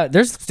do that.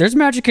 There's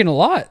magic in a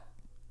lot.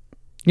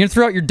 You going to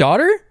throw out your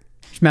daughter?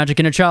 There's magic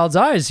in a child's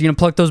eyes. You going to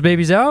pluck those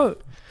babies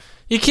out?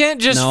 You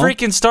can't just No.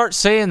 freaking start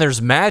saying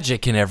there's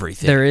magic in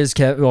everything. There is,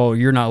 Oh,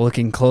 you're not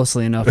looking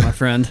closely enough, my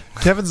friend.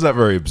 Kevin's not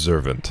very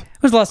observant. When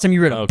was the last time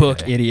you read a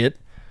book, Okay. idiot?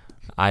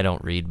 I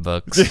don't read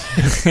books.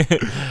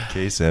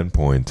 Case in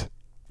point.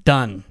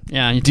 Done.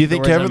 Yeah. Do you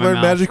think Kevin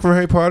learned magic from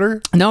Harry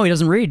Potter? No, he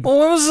doesn't read. Well,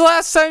 when was the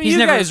last time He's you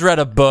never- guys read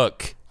a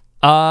book?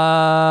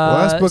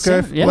 Last book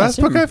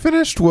I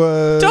finished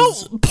was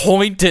Don't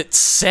point at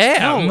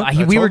Sam.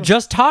 No, we were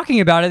just talking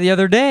about it the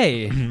other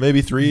day.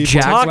 maybe 3.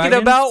 Jack- Talking Wagon?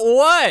 about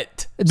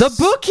what? The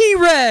book he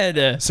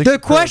read. Six- The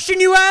question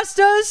you asked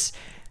us?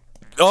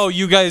 Oh,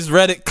 you guys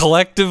read it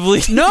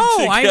collectively? No,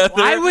 together?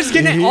 I was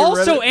going He to read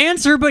also it.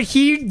 answer, but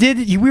he did.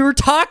 We were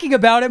talking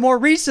about it more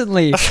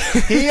recently.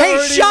 Hey,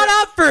 already shut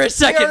read- up for a He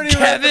second, already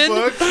read the Kevin.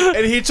 book,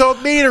 and he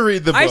told me to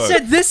read the book. I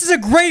said, this is a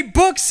great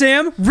book,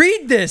 Sam.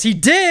 Read this. He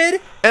did.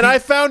 and I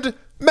found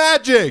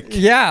magic.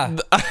 Yeah.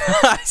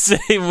 I say,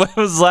 when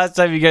was the last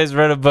time you guys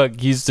read a book?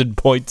 Houston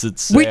points at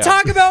Sam. We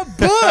talk about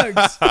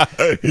books.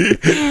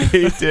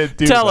 He did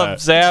do Tell that. him,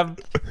 Sam.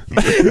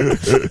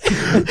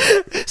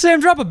 Sam,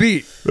 drop a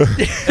beat.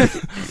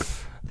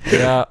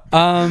 Yeah.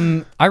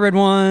 I read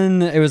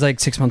one. It was like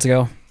 6 months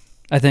ago.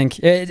 I think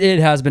it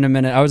has been a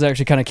minute. I was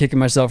actually kind of kicking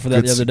myself for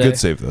that the other day. Good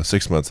save though.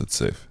 6 months. It's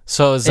safe.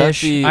 So is that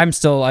Ish. the? I'm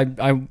still. I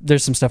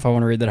there's some stuff I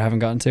want to read that I haven't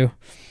gotten to.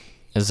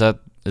 Is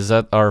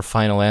that our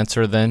final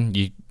answer then?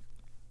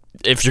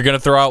 If you're gonna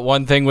throw out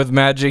one thing with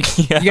magic,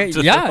 you have to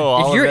throw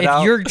all of it out?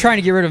 If you're trying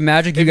to get rid of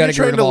magic, you If got you're to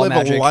get rid trying of to all live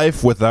magic. a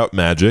life without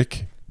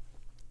magic,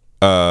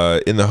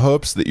 in the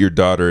hopes that your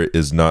daughter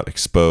is not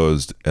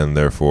exposed and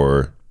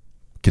therefore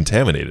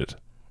contaminated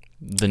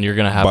Then you're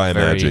gonna have by a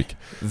very magic,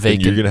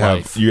 vacant then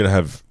life. you're gonna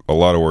have a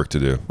lot of work to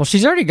do. Well,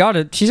 she's already got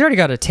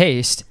a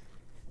taste.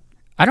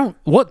 I don't.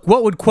 What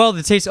would quell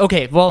the taste?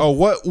 Okay. Well, Oh,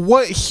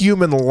 what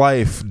human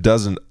life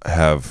doesn't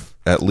have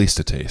at least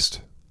a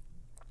taste?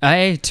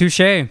 hey,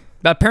 touche.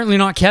 Apparently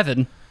not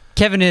Kevin.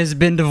 Kevin has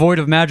been devoid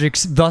of magic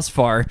thus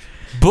far.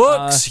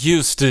 Books,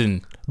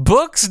 Houston.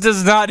 Books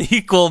does not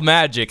equal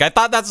magic. I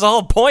thought that's the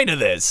whole point of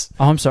this.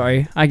 Oh, I'm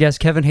sorry. I guess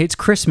Kevin hates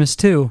Christmas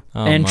too,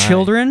 Oh, and my.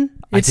 children.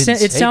 I It didn't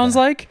say sounds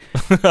that.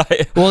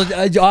 like. Well,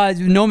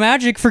 no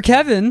magic for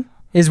Kevin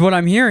is what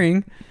I'm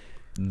hearing.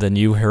 Then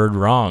you heard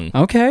wrong.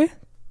 Okay.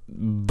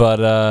 But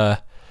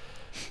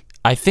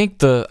I think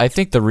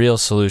the real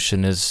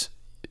solution is,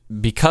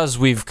 because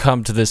we've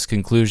come to this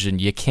conclusion,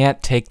 you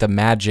can't take the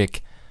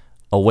magic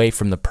away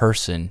from the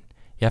person.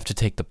 You have to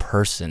take the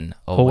person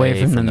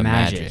away from the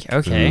magic.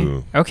 Okay.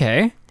 Ooh.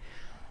 Okay.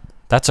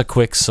 That's a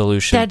quick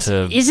solution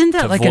isn't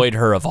that to like void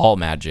her of all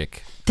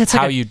magic. That's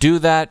How like you do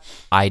that?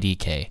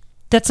 IDK.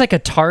 that's like a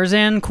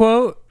Tarzan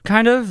quote,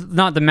 kind of.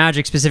 Not the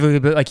magic specifically,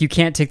 but like you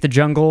can't take the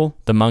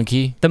The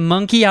monkey.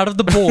 monkey out of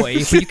the boy,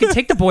 but you can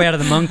take the boy out of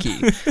the monkey.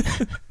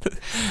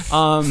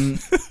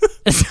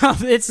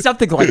 It's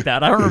something like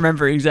that. I don't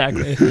remember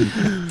exactly.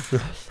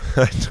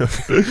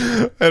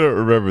 I don't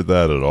remember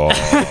that at all.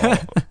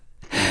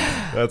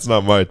 That's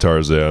not my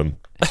Tarzan.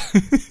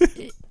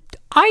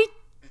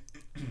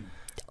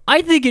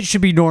 I think it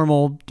should be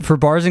normal for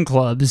bars and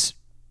clubs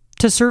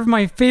to serve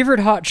my favorite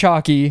hot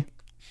chalky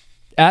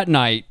at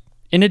night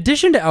in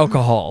addition to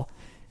alcohol.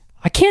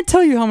 I can't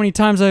tell you how many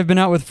times I've been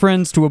out with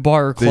friends to a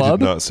bar or They club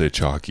did not say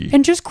chalky.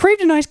 and just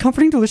craved a nice,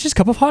 comforting, delicious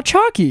cup of hot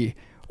chalky.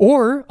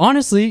 Or,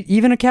 honestly,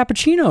 even a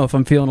cappuccino if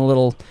I'm feeling a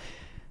little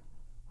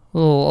a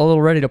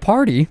little ready to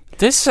party.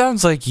 This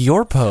sounds like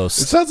your It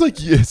post. sounds like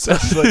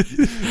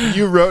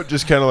you wrote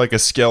just kind of like a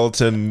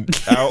skeleton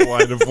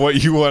outline of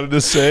what you wanted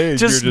to say. And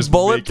Just you're just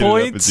bullet making it up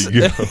points. as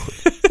you go.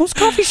 Most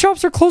coffee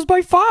shops are closed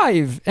by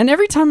 5. And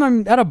every time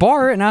I'm at a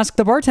bar and ask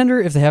the bartender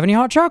if they have any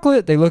hot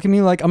chocolate, they look at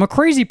me like I'm a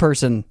crazy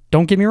person.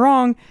 Don't get me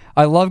wrong.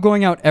 I love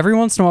going out every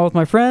once in a while with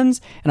my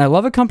friends, and I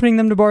love accompanying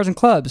them to bars and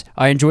clubs.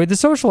 I enjoyed the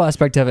social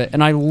aspect of it,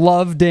 and I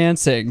love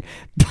dancing.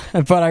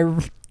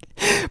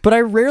 But I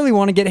rarely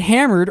want to get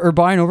hammered or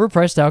buy an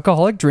overpriced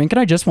alcoholic drink, and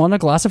I just want a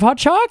glass of hot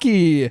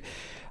chalky.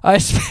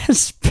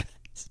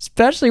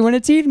 Especially when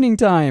it's evening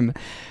time.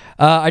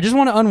 I just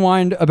want to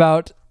unwind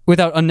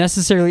without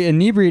unnecessarily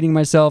inebriating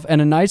myself,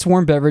 and a nice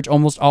warm beverage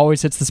almost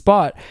always hits the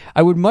spot.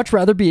 I would much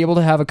rather be able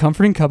to have a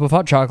comforting cup of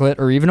hot chocolate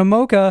or even a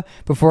mocha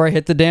before I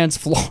hit the dance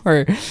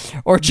floor,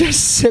 or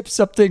just sip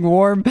something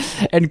warm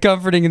and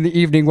comforting in the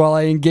evening while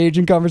I engage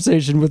in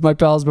conversation with my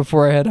pals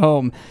before I head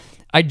home.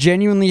 I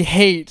genuinely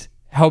hate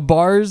how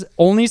bars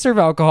only serve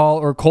alcohol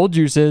or cold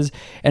juices,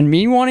 and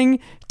me wanting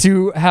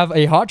to have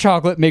a hot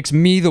chocolate makes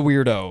me the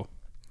weirdo.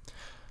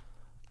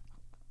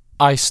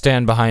 I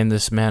stand behind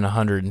this man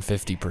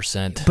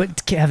 150%.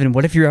 But Kevin,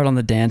 what if you're out on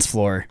the dance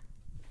floor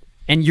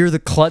and you're the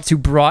klutz who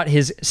brought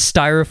his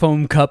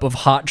styrofoam cup of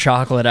hot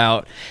chocolate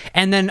out,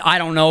 and then, I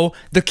don't know,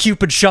 the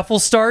Cupid shuffle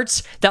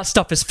starts? That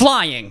stuff is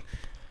flying.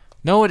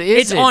 No, it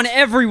isn't. It's on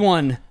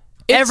everyone.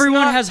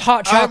 Everyone not- has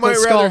hot I chocolate might rather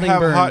scalding have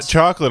burns. hot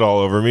chocolate all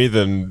over me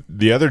than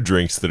the other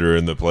drinks that are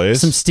in the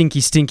place. Some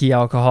stinky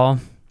alcohol.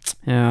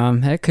 Yeah,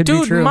 that could be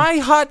Dude, true. my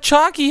hot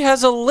chalky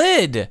has a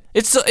lid.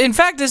 In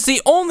fact, it's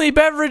the only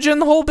beverage in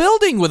the whole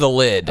building with a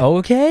lid.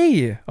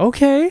 Okay.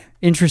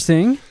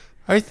 Interesting.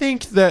 I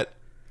think that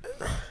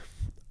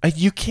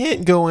you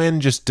can't go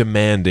in just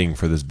demanding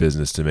for this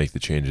business to make the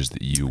changes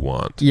that you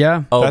want.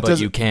 Yeah. Oh, That but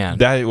doesn't- you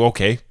can.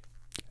 Okay.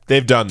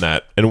 They've done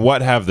that. And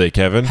what have they,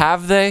 Kevin?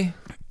 Have they?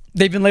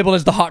 They've been labeled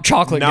as the hot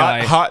chocolate Not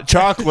guy. hot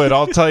chocolate,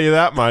 I'll tell you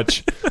that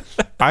much.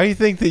 I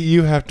think that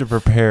you have to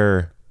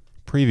prepare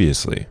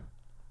previously.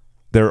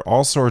 There are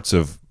all sorts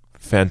of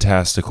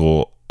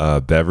fantastical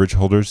beverage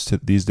holders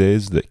these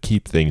days that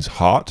keep things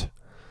hot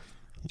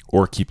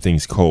or keep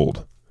things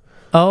cold.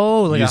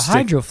 Oh, like You a stick-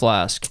 hydro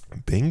flask.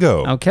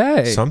 Bingo.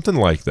 Okay. Something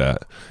like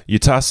that. You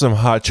toss some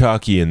hot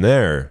chalky in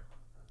there,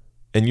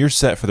 and you're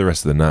set for the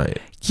rest of the night.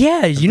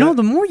 Yeah, you know,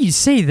 the more you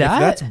say If that,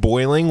 that's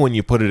boiling when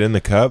you put it in the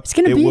cup, It's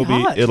gonna it be will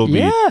hot. It'll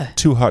Yeah. be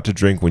too hot to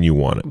drink when you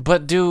want it.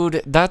 But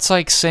dude, that's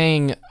like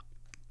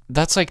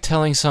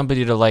telling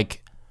somebody to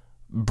like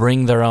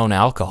bring their own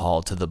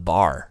alcohol to the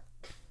bar.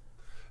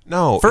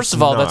 No. First it's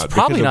of all, that's not,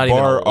 probably because not a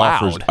even bar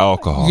offers allowed.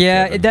 alcohol.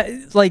 yeah, Kevin.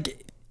 that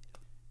like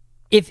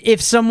if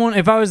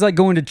I was like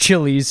going to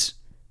Chili's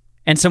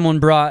and someone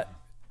brought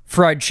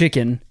fried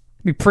chicken,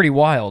 it'd be pretty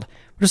wild.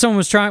 But if someone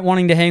was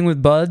wanting to hang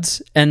with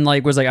buds and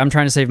like was like, I'm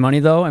trying to save money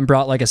though, and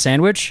brought like a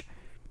sandwich,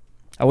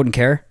 I wouldn't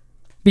care.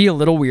 Be a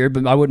little weird,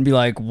 but I wouldn't be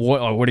like,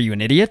 what are you,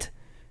 an idiot?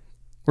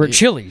 We're at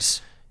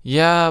Chili's.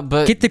 Yeah,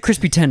 but Get the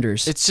crispy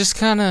tenders. it's just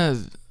kind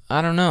of,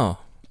 I don't know.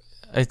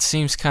 It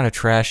seems kind of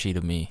trashy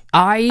to me.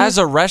 As As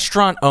a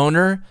restaurant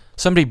owner,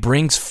 somebody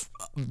brings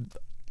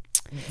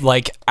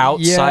like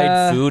outside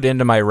Yeah. food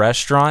into my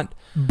restaurant.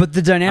 but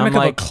the dynamic I'm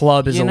of a like,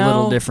 club is you a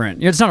little know-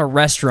 different. It's not a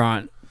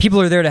restaurant. People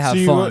are there to have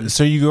fun.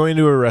 So you go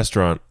into a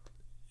restaurant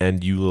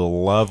and you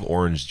love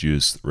orange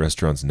juice.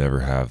 Restaurants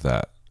never have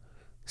that.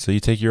 So you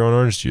take your own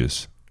orange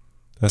juice.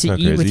 That's To not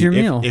eat crazy. with your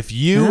If- meal. If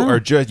you Yeah.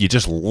 are you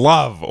just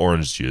love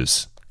orange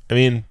juice. I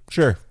mean,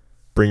 sure.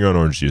 Bring your own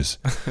orange juice.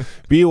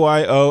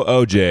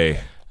 BYOOJ.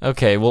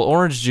 Okay, well,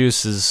 orange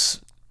juice is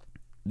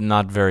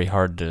not very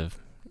hard to.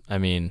 I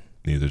mean,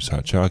 Neither's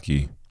hot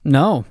chalky.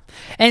 No,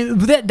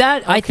 and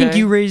that I think Okay.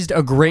 you raised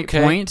a great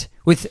Okay. point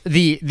with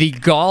the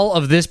gall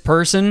of this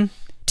person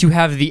to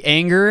have the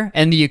anger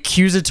and the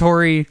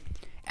accusatory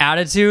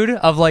attitude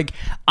of like,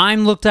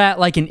 I'm looked at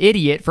like an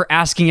idiot for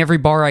asking every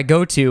bar I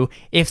go to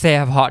if they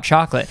have hot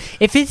chocolate.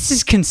 If this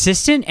is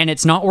consistent and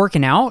it's not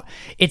working out,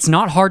 it's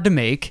not hard to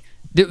make.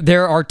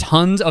 There are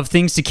tons of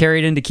things to carry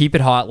it in to keep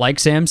it hot, like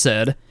Sam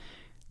said.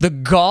 The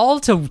gall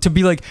to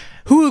be like,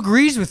 who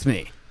agrees with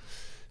me?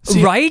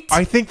 See, Right?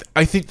 I think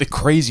the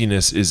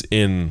craziness is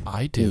in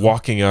I do.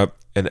 walking up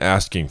and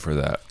asking for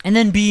that. And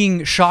then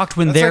being shocked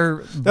when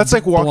they're That's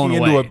like walking blown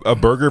into away. a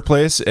burger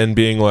place and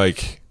being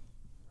like,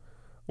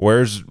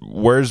 "Where's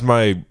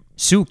my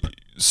soup.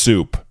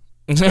 soup?"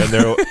 And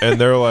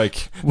they're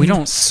like, We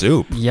don't-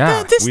 soup.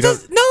 Yeah.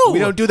 We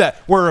don't do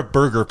that. We're a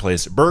burger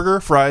place. Burger,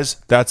 fries,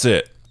 that's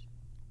it.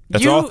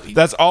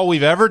 That's all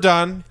we've ever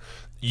done.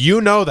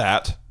 You know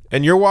that.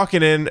 And you're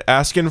walking in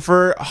asking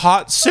for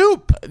hot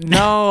soup.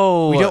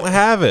 no. We don't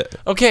have it.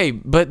 Okay,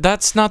 but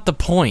that's not the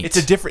point.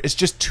 It's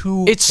just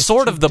too. It's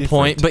sort too of the different.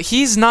 point, but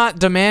he's not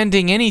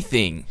demanding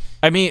anything.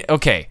 I mean,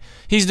 okay,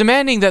 he's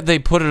demanding that they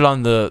put it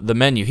on the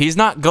menu. He's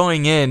not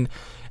going in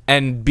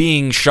and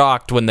being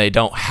shocked when they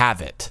don't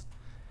have it.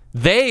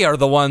 They are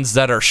the ones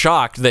that are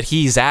shocked that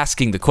he's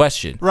asking the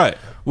question. Right.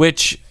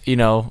 Which,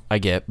 I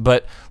get.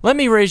 But let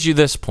me raise you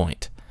this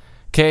point.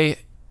 Okay?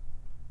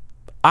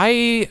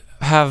 I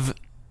have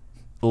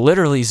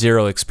literally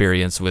zero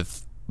experience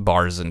with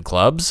bars and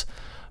clubs,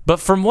 but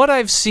from what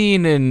I've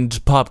seen in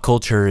pop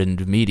culture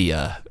and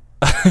media,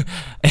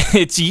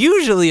 it's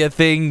usually a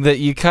thing that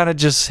you kind of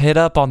just hit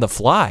up on the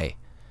fly.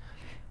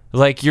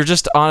 Like, you're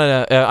just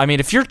on I mean,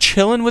 if you're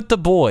chilling with the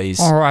boys,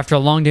 Or after a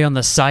long day on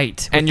the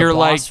site, with And the you're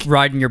boss like-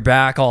 riding your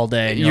back all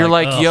day. And you're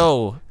like, "Ugh,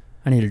 yo,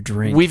 I need a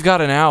drink. we've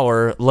got an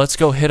hour. Let's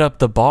go hit up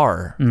the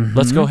bar.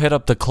 Let's go hit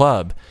up the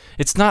club.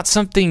 It's not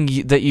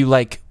something that you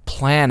like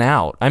plan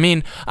out. I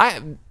mean, I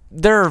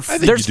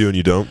think you there's do and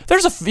you don't.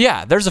 there's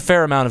a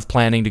fair amount of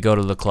planning to go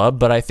to the club,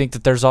 but I think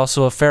that there's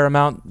also a fair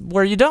amount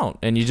where you don't,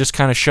 and you just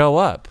kind of show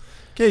up.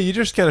 Okay, you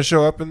just kind of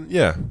show up and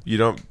you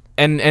don't.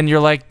 And you're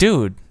like,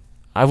 dude,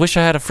 I wish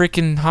I had a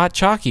freaking hot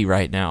chalky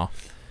right now.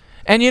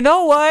 And you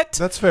know what?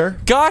 That's fair.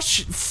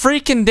 Gosh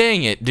freaking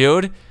dang it,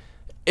 dude.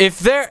 If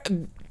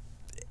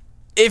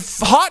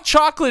hot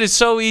chocolate is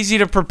so easy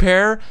to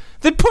prepare,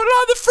 then put it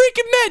on the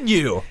freaking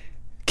menu.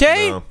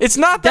 Okay? No. It's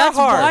not that That's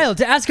hard. wild.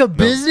 To ask a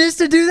business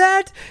to do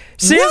that?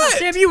 Sam, What?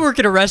 Sam, you work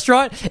at a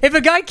restaurant. If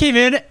a guy came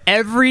in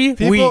every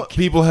week.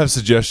 People have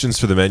suggestions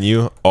for the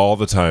menu all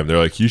the time. They're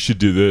like, you should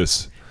do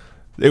this.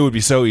 It would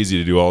be so easy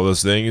to do all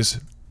those things.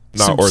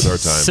 Not worth our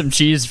time. Some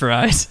cheese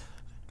fries.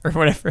 Or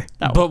whatever.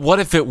 But what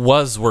if it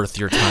was worth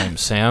your time,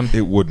 Sam?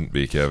 It wouldn't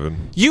be,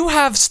 Kevin. You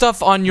have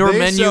stuff on your They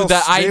menu sell-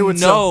 that I they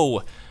would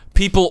know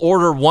people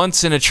order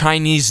once in a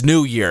Chinese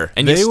New Year,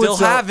 and you They would still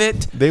sell- have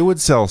it. They would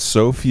sell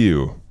so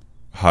few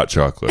hot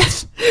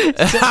chocolates.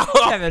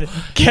 Kevin.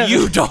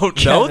 You don't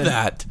know Kevin.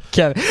 that.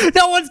 Kevin.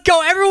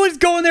 Everyone's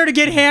going there to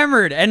get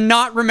hammered and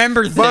not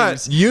remember But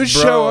things. you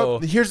show Bro.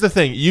 up. Here's the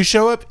thing: you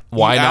show up.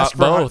 Why you not ask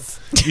for hot-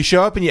 both? You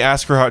show up and you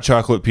ask for hot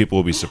chocolate. People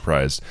will be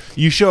surprised.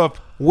 You show up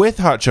with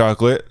hot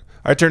chocolate.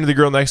 I turn to the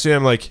girl next to me.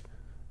 I'm like,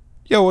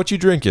 "Yo, what you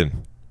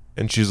drinking?"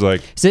 And she's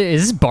like, Is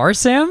this Bar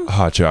Sam?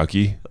 "Hot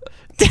chalky."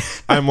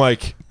 I'm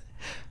like,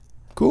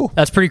 "Cool."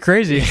 That's pretty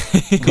crazy.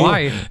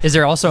 Why? Is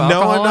there also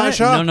alcohol No, I'm in not it?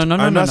 shocked. No.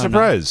 I'm not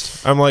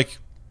surprised. I'm like,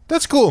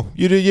 "That's cool.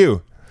 You do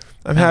you."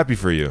 I'm happy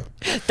for you.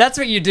 That's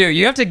what you do.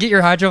 You have to get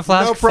your hydro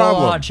flask No full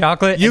problem. of hot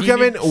chocolate. You and come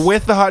need- in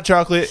with the hot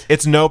chocolate.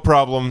 It's no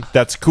problem.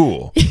 That's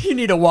cool. You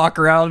need to walk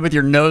around with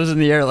your nose in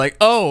the air like,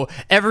 oh,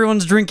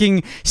 everyone's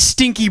drinking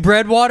stinky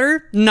bread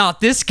water?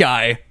 Not this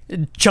guy.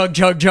 Chug,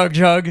 chug, chug,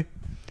 chug.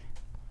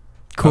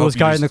 Coolest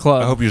guy in the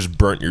club. I hope you just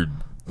burnt your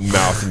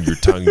mouth and your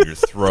tongue and your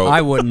throat.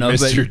 I wouldn't have,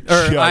 Mr.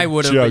 but I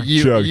would have, but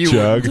you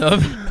chug. wouldn't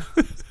have.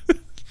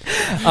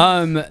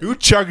 Who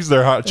chugs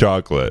their hot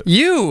chocolate?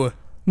 You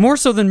more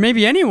so than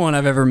maybe anyone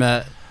I've ever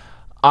met.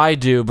 I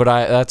do, but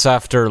that's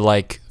after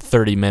like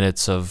 30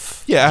 minutes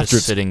of Yeah, just after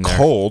it's sitting there.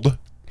 cold.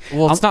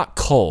 Well, it's not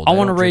cold. I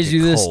want to don't raise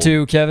drink you it this cold.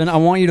 too, Kevin. I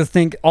want you to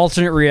think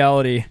alternate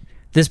reality.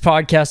 This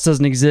podcast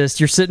doesn't exist.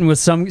 You're sitting with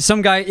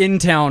some guy in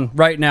town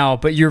right now,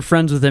 but you're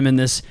friends with him in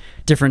this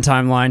different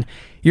timeline.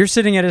 You're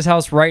sitting at his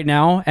house right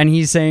now, and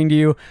he's saying to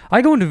you,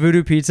 I go into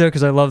Voodoo Pizza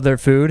because I love their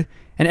food,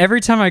 and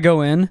every time I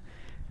go in,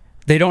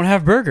 they don't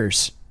have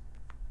burgers.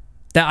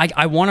 That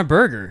I want a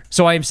burger.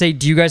 So I say,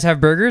 do you guys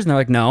have burgers? And they're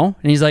like, no.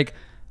 And he's like,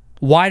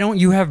 why don't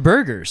you have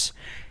burgers?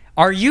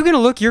 Are you going to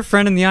look your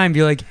friend in the eye and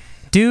be like,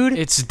 dude,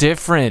 It's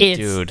different, It's-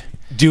 dude.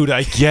 Dude,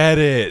 I get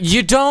it.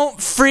 You don't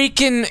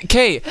freaking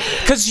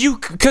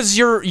because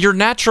your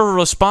natural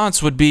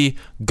response would be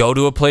go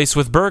to a place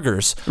with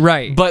burgers,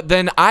 Right. But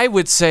then I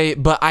would say,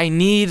 but I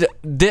need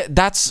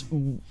that's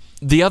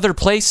the other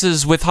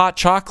places with hot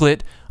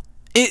chocolate.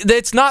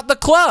 It's not the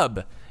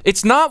club.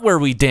 It's not where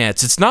we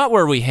dance. It's not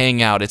where we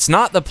hang out. It's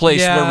not the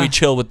place Yeah. where we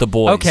chill with the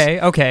boys.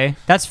 okay,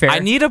 that's fair. I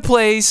need a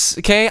place.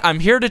 Okay,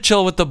 I'm here to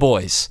chill with the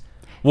boys.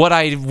 What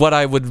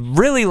I would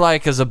really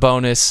like as a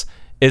bonus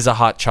is a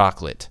hot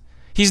chocolate.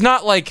 He's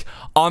not like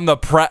on the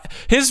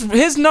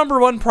his number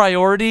one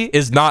priority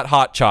is not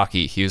hot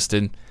chalky,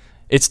 Houston.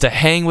 It's to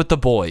hang with the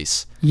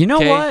boys. You know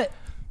okay? what?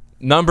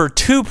 Number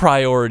 2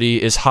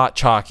 priority is hot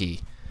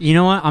chalky. You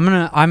know what?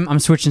 I'm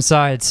switching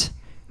sides.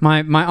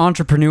 My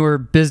entrepreneur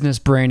business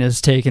brain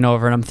is taking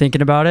over, and I'm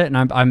thinking about it,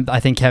 and I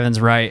think Kevin's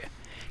right.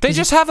 They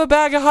just have a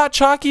bag of hot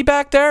chalky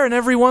back there, and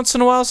every once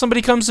in a while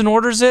somebody comes and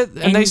orders it,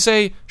 and they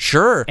say,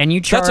 "Sure." and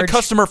you that's a charge-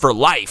 customer for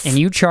life. And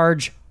you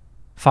charge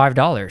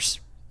 $5.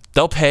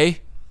 They'll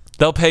pay.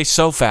 They'll pay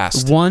so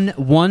fast.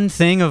 One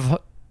thing of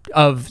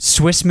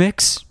Swiss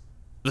mix,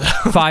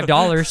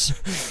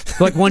 $5.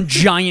 Like one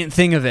giant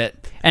thing of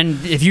it.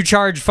 And if you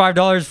charge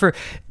 $5 for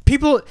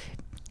people,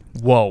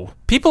 whoa.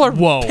 People are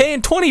Whoa.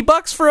 paying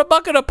 $20 for a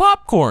bucket of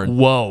popcorn.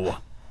 Whoa.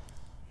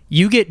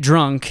 You get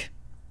drunk,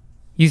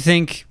 you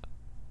think,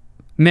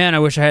 man, I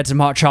wish I had some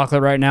hot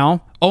chocolate right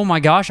now. Oh my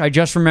gosh, I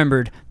just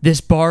remembered.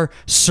 This bar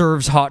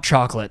serves hot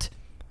chocolate.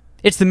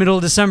 It's the middle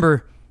of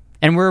December,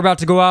 and we're about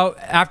to go out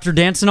after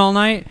dancing all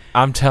night.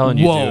 I'm telling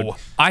you, Whoa, dude.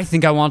 I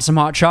think I want some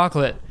hot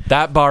chocolate.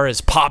 That bar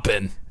is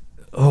popping.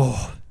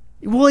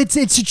 Well, it's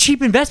a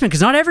cheap investment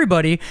because not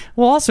everybody.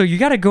 Well, also, you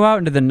got to go out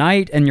into the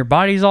night, and your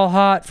body's all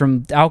hot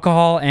from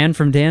alcohol and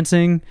from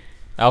dancing.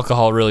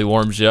 Alcohol really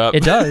warms you up.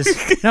 It does.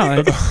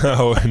 No,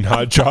 Oh, and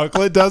hot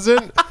chocolate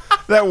doesn't?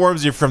 That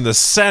warms you from the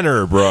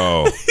center,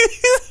 bro.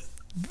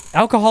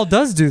 Alcohol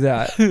does do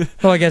that.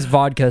 Well, I guess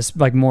vodka,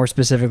 like more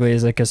specifically,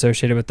 is like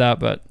associated with that.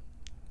 But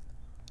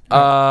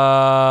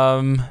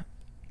oh,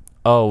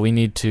 we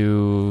need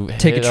to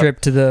take a trip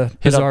to the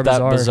hit Bizarre up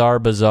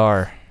that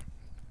Bazaar.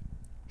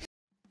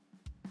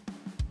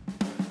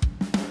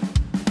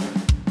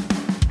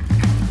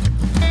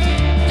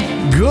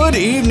 Good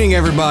evening,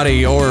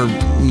 everybody, or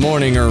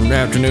morning or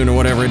afternoon or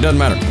whatever, it doesn't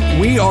matter.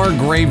 We are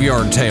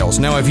Graveyard Tales.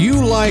 Now, if you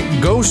like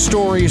ghost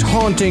stories,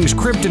 hauntings,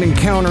 cryptid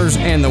encounters,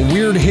 and the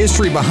weird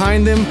history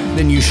behind them,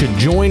 then you should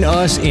join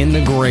us in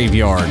the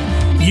graveyard.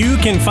 You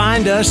can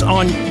find us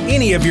on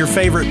any of your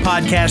favorite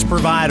podcast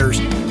providers.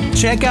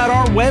 Check out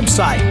our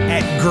website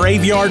at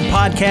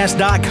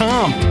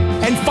graveyardpodcast.com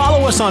and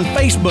follow us on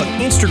Facebook,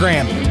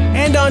 Instagram,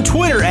 and on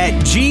Twitter at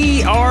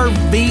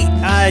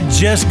GRV.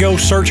 Just go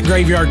search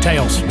Graveyard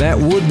Tales. That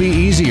would be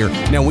easier.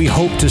 Now, we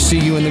hope to see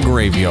you in the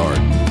graveyard.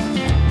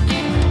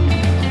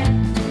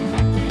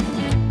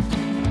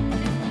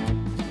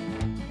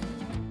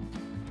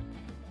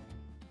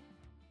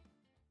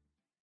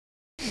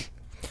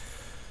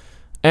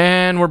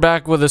 And we're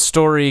back with a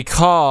story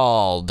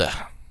called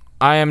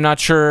I am not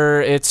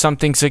sure it's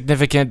something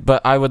significant,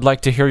 but I would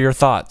like to hear your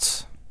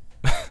thoughts.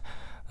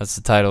 That's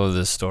the title of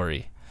this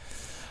story.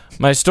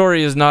 My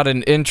story is not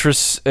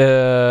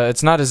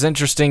it's not as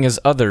interesting as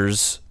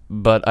others,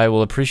 but I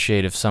will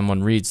appreciate if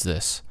someone reads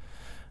this.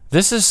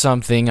 This is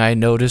something I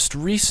noticed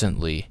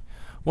recently.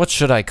 What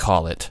should I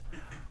call it?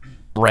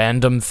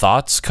 Random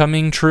thoughts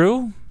coming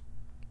true?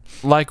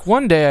 Like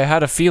one day I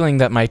had a feeling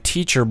that my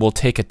teacher will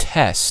take a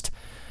test,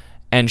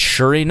 and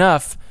sure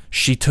enough,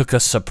 she took a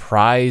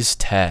surprise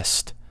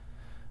test.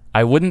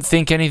 I wouldn't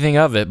think anything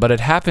of it, but it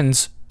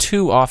happens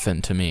too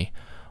often to me.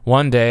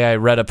 One day I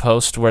read a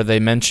post where they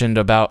mentioned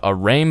about a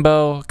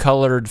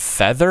rainbow-colored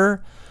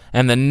feather,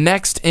 and the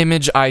next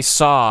image I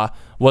saw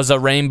was a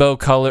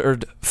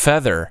rainbow-colored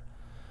feather.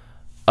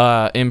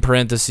 In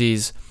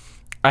parentheses,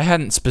 I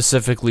hadn't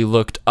specifically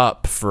looked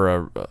up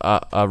for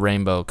a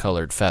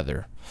rainbow-colored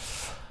feather.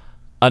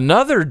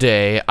 Another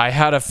day, I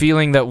had a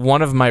feeling that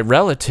one of my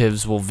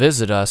relatives will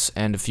visit us,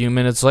 and a few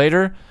minutes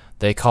later,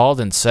 they called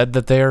and said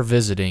that they are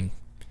visiting.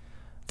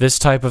 This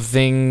type of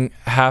thing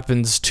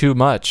happens too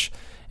much.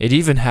 It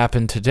even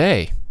happened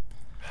today.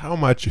 How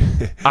much?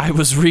 I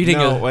was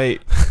reading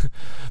wait.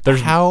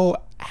 There's how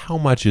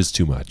much is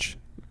too much?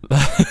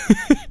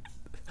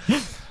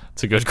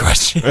 It's a good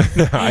question.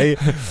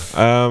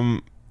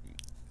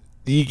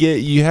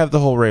 You have the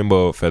whole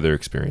rainbow feather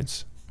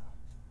experience.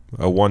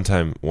 A one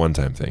time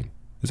thing.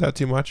 Is that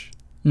too much?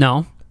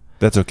 no.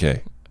 That's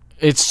okay.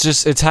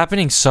 It's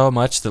happening so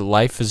much that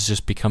life is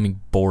just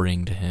becoming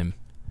boring to him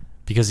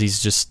because he's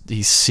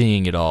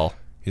seeing it all.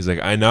 He's like,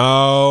 I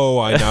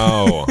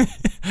know.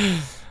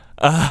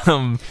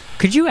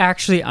 Could you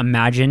actually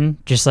imagine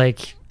just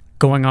like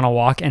going on a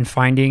walk and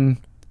finding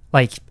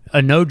like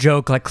a no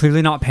joke, like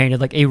clearly not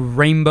painted, like a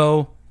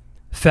rainbow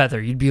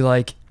feather? You'd be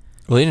like,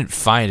 Well, he didn't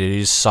find it. He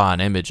just saw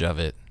an image of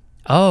it.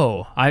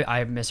 oh,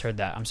 I misheard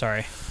that. I'm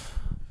sorry.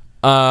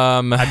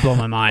 I'd blow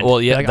my mind.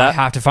 Well, yeah, like, I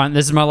have to find.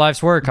 This is my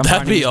life's work.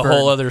 That'd be a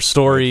whole other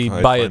story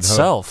by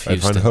itself.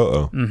 I'd find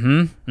Ho-Oh.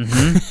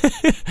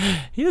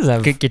 He doesn't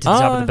have. Get to the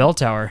top of the bell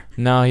tower.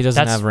 No, he doesn't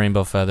That's- have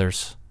rainbow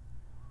feathers.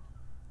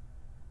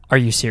 Are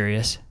you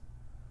serious?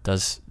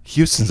 Does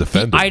Houston's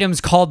offended. Item's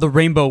called the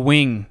rainbow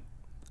wing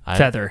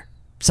feather,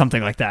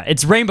 something like that.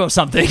 It's rainbow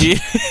something.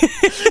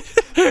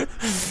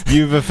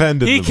 You've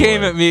offended He the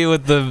came boy. at me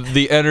with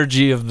the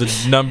energy of the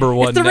number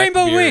one. It's the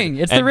rainbow neckbeard wing.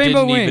 It's the and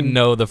rainbow didn't even wing.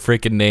 know the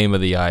freaking name of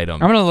the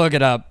item. I'm gonna look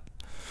it up.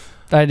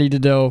 I need to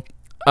know.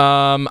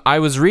 I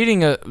was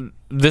reading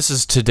this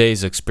is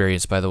today's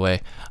experience, by the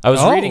way. I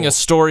was reading a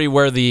story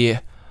where the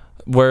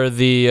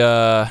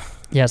Yeah,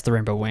 it's the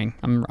rainbow wing.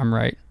 I'm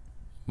right.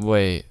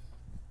 wait,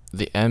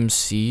 the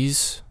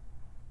MCs?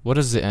 What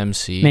is the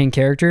MC? Main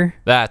character.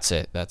 That's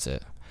it.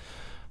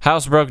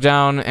 House broke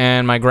down,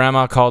 and my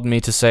grandma called me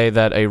to say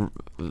that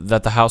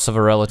the house of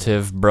a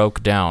relative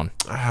broke down.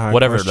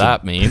 Whatever question.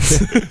 that means.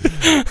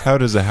 How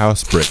does a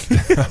house break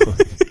down?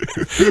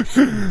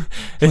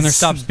 When there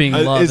stops being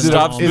love. Is in it, the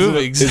stops home.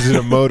 moving. is it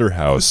a motor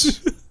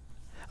house?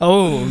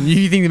 Oh,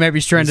 you think they might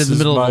be stranded in the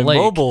middle of the lake?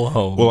 Mobile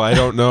home. Well, I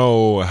don't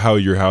know how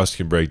your house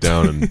can break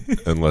down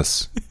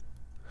unless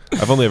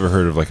I've only ever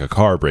heard of like a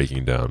car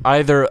breaking down.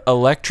 Either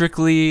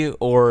electrically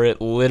or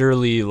it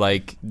literally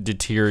like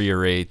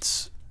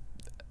deteriorates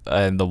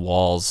and the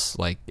walls,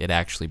 like it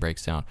actually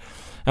breaks down.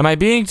 Am I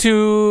being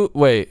too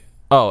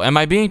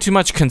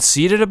much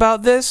conceited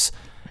about this?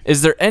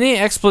 Is there any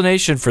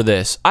explanation for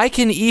this? I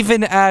can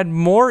even add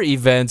more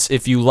events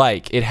if you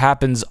like. It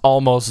happens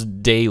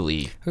almost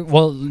daily.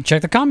 Well,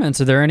 check the comments.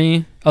 Are there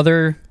any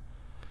other?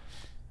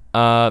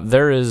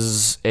 There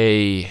is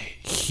a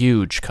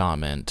huge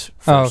comment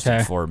first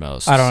and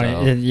foremost. I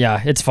don't.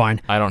 Yeah, it's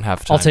fine. I don't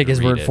have time. I'll take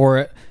his word for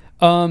it.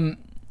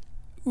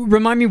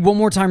 Remind me one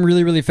more time,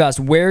 really, really fast.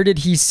 Where did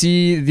he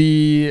see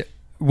the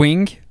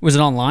wing? Was it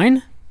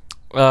online?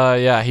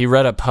 Yeah, he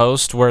read a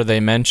post where they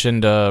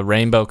mentioned a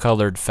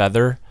rainbow-colored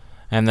feather,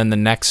 And then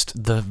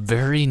the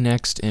very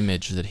next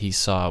image that he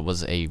saw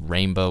was a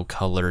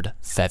rainbow-colored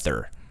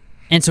feather.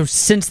 And so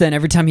since then,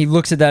 every time he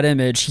looks at that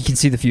image, he can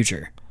see the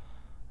future.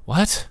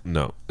 What?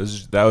 No,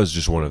 that was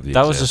just one of the.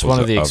 That was just one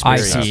of the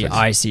examples experiences.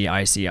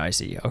 I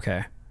see.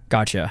 Okay,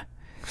 gotcha.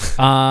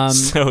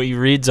 So he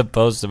reads a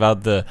post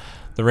about the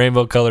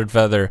rainbow-colored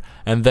feather,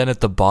 and then at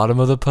the bottom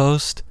of the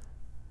post,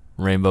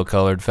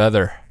 rainbow-colored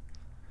feather.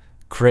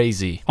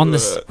 Crazy. On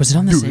this, was it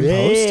on the same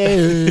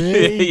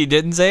post? He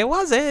didn't say it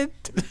wasn't.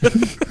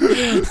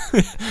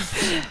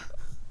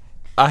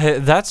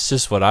 That's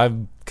just what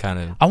I'm kind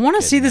of. I want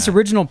to see this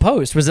original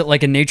post. Was it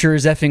like a Nature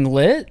is effing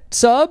lit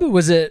sub?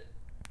 Was it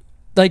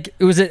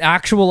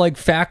actual like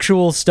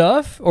factual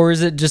stuff, or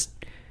is it just?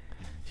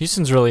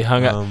 Houston's really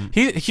hung up.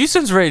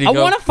 Houston's ready to go.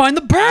 I want to find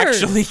the bird.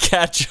 Actually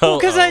catch up.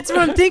 Because that's what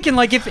I'm thinking.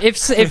 Like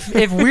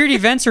if weird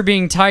events are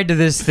being tied to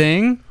this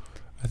thing,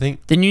 I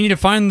think then you need to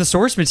find the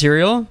source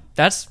material.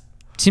 That's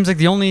seems like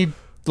the only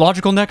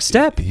logical next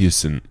step.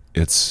 Houston,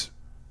 it's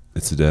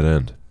a dead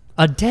end.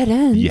 A dead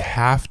end. You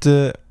have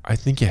to. I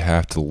think you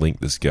have to link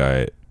this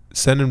guy.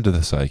 Send him to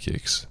the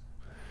psychics.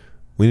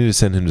 We need to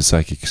send him to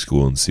psychic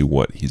school and see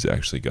what he's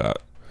actually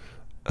got.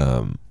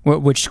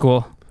 Which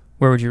school?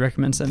 Where would you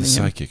recommend The sending him?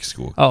 psychic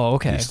school. Oh,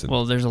 okay. Houston.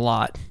 Well, there's a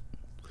lot.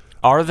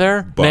 Are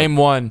there? Name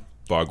one.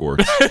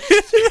 Bogwarts.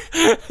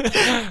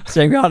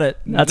 So you got it.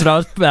 That's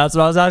what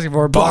I was asking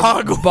for.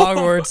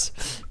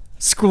 Bogwarts.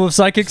 School of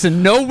Psychics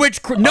and no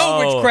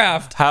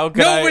witchcraft. How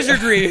could no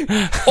wizardry.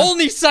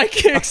 Only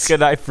psychics.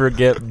 Could I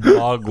forget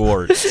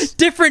Bogwarts?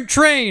 Different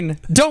train.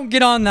 Don't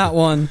get on that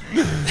one.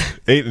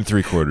 8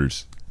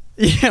 3/4.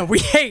 Yeah, we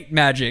hate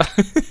magic.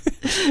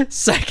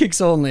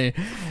 Psychics only.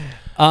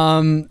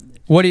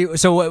 What do you?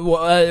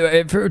 So,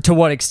 to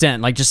what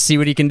extent? Like, just see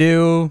what he can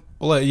do.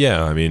 Well,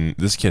 yeah. I mean,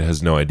 this kid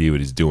has no idea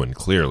what he's doing.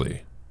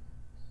 Clearly,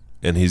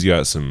 and he's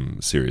got some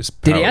serious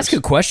powers. Did he ask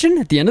a question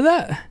at the end of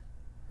that,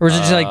 or is it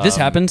just like this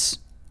happens?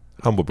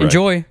 Humble brag.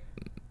 Enjoy.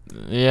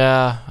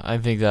 Yeah, I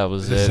think that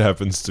was This it.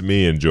 happens to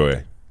me.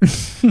 Enjoy.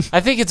 I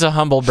think it's a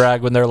humble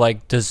brag when they're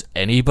like, does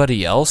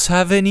anybody else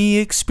have any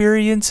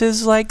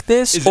experiences like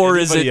this? Or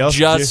is it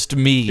just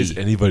me? Is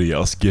anybody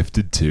else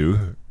gifted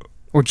too?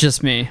 Or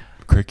just me?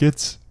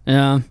 Crickets?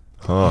 Yeah.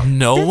 Huh.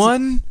 No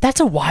one? That's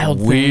a wild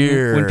thing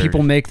Weird. when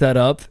people make that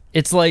up.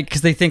 It's like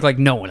because they think like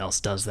no one else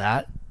does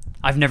that.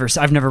 I've never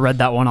read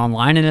that one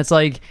online, and it's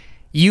like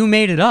you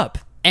made it up.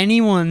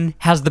 Anyone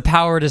has the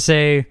power to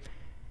say,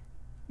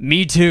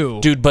 "Me too,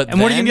 Dude, but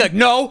and what are you then- gonna be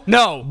like?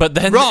 No, But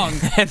then wrong.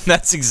 And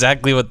that's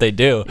exactly what they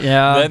do.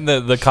 Yeah.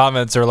 Then the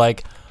comments are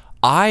like,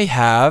 I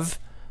have,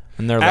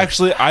 and they're like,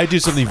 Actually, I do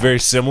something very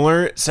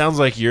similar. It sounds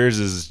like yours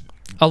is.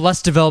 A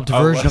less developed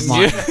version of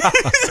mine.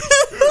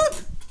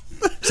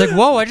 It's like,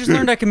 whoa, I just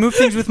learned I can move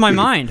things with my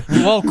mind.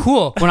 Well,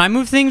 cool. When I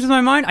move things with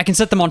my mind, I can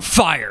set them on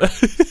fire.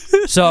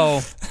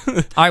 So,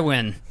 I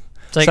win.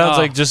 It's like, sounds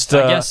oh, like just.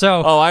 I guess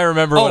so. Oh, I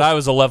remember when Oh. I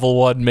was a level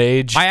 1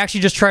 mage. I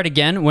actually just tried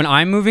again. When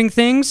I'm moving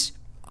things,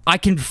 I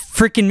can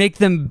freaking make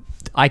them.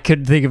 I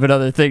could think of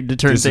another thing to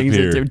turn things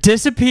Disappear. into.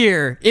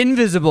 Disappear.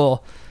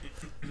 Invisible.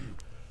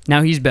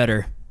 Now he's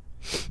better.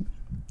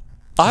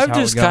 I've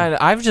how it go.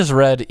 I've just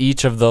read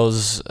each of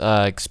those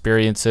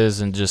experiences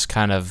and just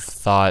kind of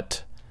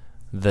thought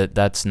that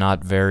that's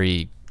not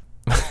very.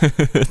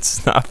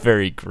 It's not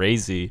very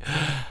crazy.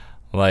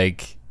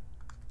 Like,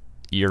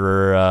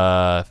 you're.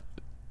 I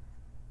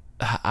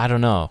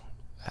don't know.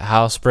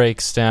 House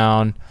breaks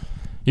down.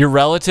 Your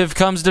relative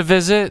comes to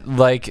visit.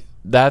 Like,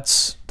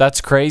 that's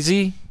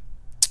crazy.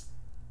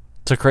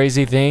 It's a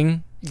crazy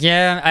thing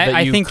Yeah, that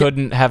I you think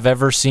couldn't have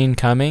ever seen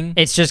coming.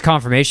 it's just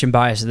confirmation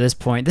bias at this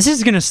point. This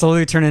is going to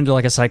slowly turn into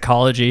like a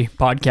psychology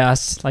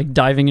podcast, like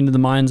diving into the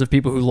minds of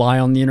people who lie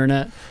on the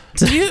internet.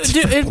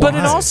 But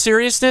in all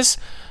seriousness,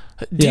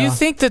 do you Yeah.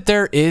 think that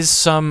there is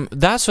some?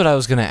 That's what I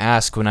was gonna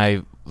ask when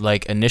I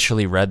like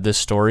initially read this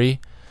story.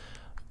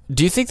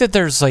 Do you think that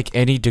there's like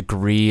any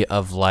degree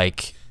of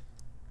like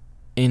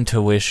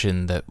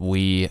intuition that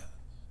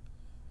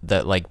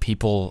like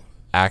people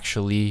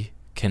actually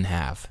can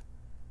have?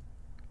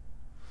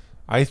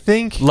 I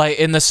think. Like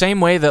in the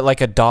same way that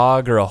like a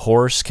dog or a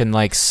horse can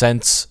like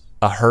sense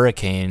a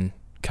hurricane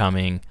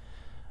coming,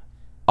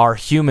 are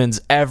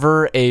humans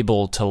ever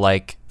able to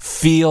like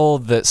feel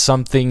that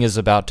something is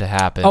about to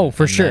happen? Oh,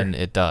 for and sure. then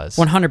it does.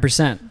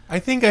 100%. I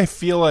think I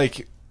feel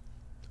like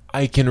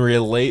I can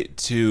relate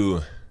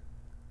to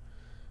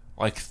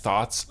like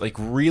thoughts, like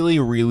really,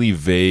 really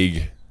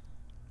vague,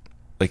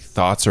 like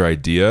thoughts or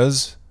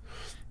ideas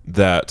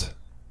that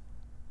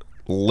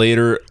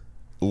later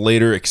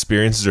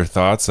experiences or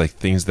thoughts, like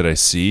things that I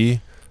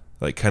see,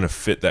 like kind of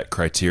fit that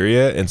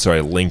criteria, and so I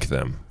link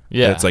them.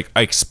 Yeah. And it's like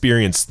I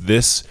experienced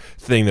this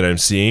thing that I'm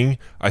seeing.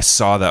 I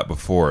saw that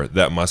before.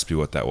 That must be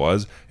what that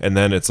was. And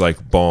then it's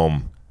like,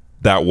 boom,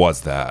 that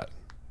was that.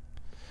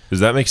 Does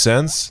that make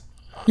sense?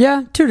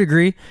 Yeah, to a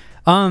degree.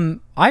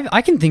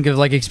 I can think of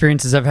like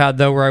experiences I've had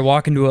though where I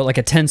walk into a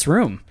tense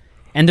room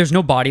and there's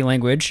no body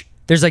language.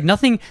 There's like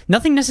nothing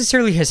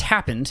necessarily has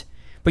happened,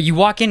 but you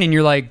walk in and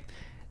you're like,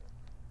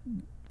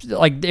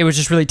 like it was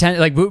just really tense,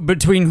 like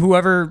between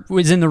whoever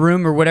was in the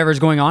room or whatever's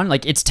going on.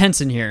 Like it's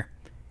tense in here,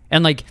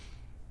 and like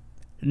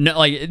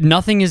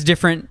nothing is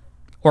different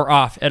or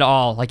off at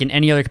all, like in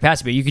any other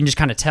capacity. But you can just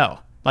kind of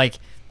tell. Like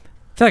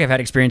I feel like I've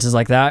had experiences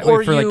like that,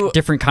 Or for you- like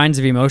different kinds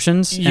of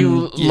emotions.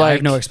 you, and I have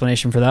like- no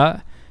explanation for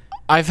that.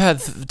 I've had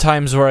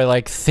times where I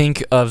like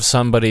think of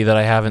somebody that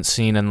I haven't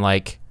seen in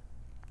like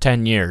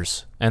 10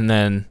 years, and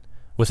then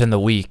within the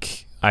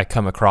week I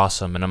come across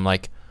them and I'm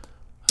like,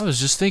 I was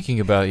just thinking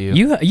about you.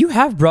 You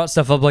have brought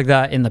stuff up like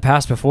that in the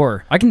past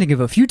before. I can think of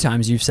a few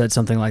times you've said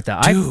something like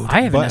that. Dude,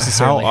 I haven't But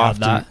necessarily had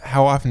that.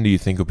 how often do you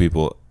think of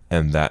people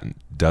and that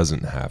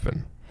doesn't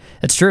happen?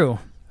 It's true.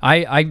 How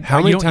You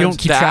many don't times-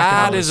 keep track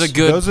That of is those. a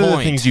good Those are the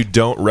point. things you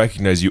don't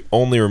recognize. You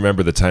only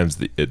remember the times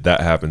that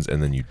happens,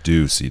 and then you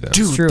do see them.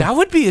 Dude, true. that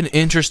would be an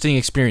interesting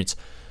experience.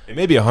 It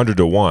may be 100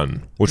 to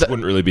 1, which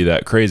wouldn't really be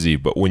that crazy,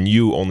 but when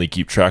you only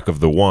keep track of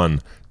the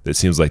one, it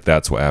seems like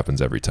that's what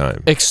happens every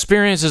time.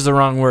 Experience is the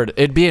wrong word.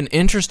 It'd be an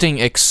interesting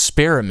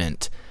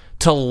experiment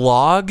to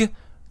log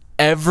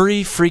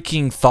every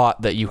freaking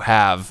thought that you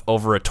have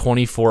over a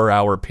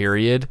 24-hour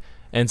period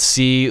and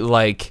see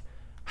like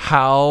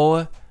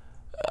how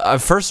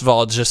first of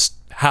all, just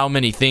how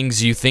many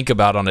things you think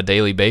about on a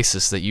daily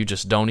basis that you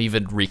just don't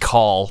even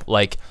recall.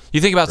 Like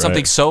you think about something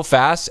Right. so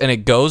fast and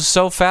it goes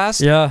so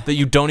fast Yeah. that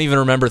you don't even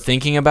remember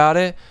thinking about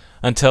it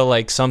until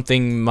like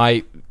something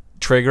might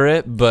trigger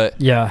it. But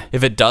Yeah.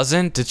 if it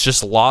doesn't, it's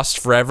just lost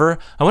forever.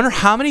 I wonder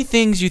how many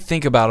things you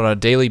think about on a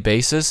daily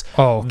basis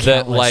Oh, that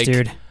countless, like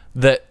dude.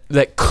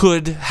 that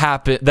could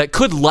happen, that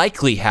could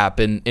likely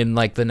happen in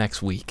like the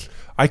next week.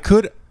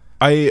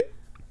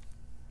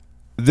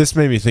 This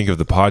made me think of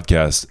the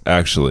podcast,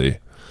 actually,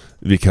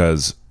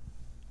 because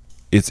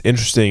it's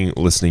interesting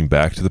listening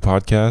back to the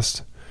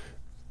podcast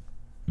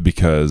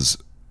because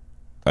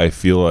I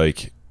feel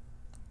like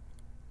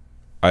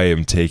I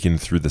am taken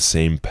through the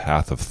same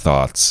path of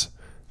thoughts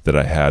that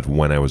I had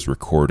when I was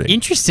recording.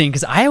 Interesting,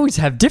 because I always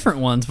have different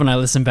ones when I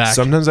listen back.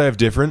 Sometimes I have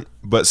different,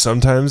 but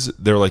sometimes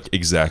they're like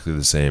exactly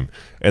the same.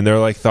 And they're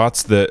like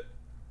thoughts that,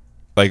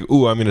 like,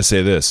 ooh, I'm going to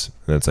say this.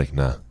 And it's like,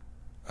 nah,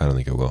 I don't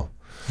think I will.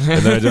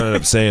 And then I don't end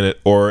up saying it,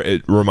 or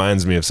it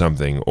reminds me of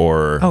something,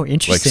 or Oh, like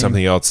interesting.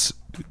 something else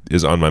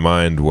is on my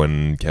mind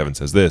when Kevin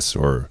says this,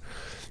 or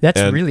That's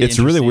and really it's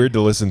really interesting. weird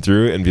to listen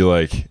through and be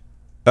like,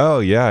 oh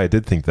yeah, I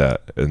did think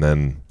that, and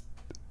then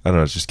I don't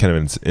know, it's just kind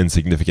of an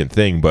insignificant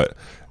thing, but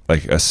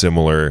like a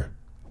similar,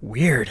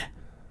 Weird.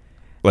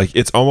 like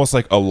it's almost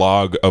like a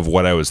log of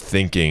what I was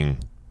thinking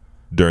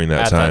during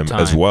that, At that time,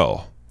 as time.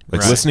 well.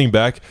 Like Right. listening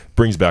back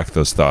brings back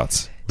those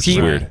thoughts, which is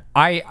weird.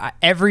 I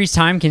every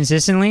time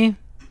consistently,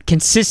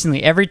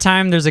 every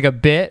time there's like a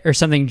bit or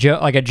something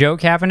like a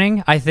joke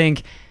happening, I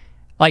think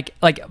like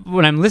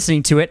when I'm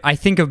listening to it, I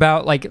think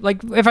about like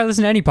if I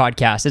listen to any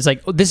podcast, it's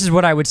like, oh, this is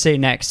what I would say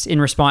next in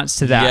response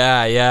to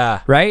that.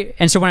 Yeah. Right?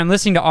 And so when I'm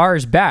listening to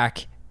ours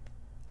back,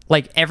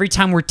 like every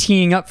time we're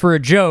teeing up for a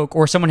joke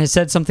or someone has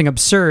said something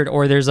absurd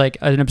or there's like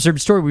an absurd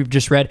story we've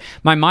just read,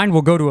 my mind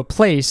will go to a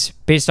place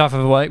based off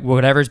of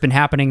whatever's been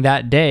happening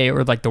that day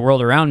or like the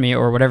world around me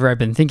or whatever I've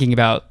been thinking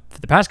about for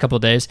the past couple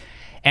of days.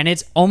 And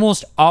it's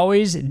almost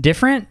always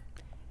different,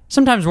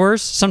 sometimes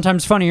worse,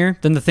 sometimes funnier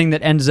than the thing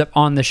that ends up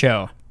on the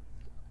show.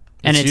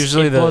 And it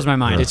blows my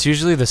mind. It's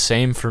usually the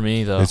same for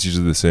me though. It's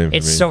usually the same for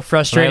It's me. so When I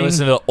frustrating.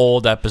 listen to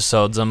old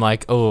episodes, I'm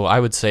like, oh, I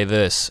would say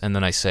this, and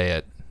then I say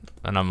it,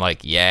 and I'm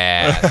like,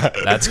 yeah,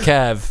 that's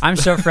Kev. I'm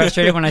so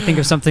frustrated when I think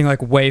of something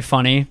like way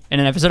funny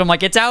in an episode. I'm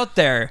like, it's out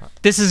there.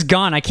 This is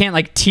gone. I can't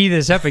like tee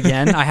this up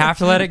again. I have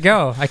to let it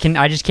go.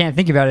 I just can't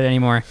think about it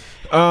anymore.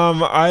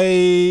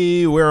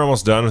 We're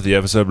almost done with the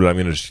episode, but I'm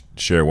going to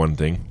share one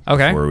thing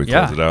Okay, before we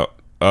yeah. close it out.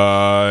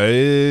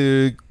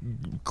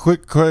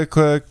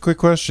 Quick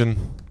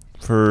question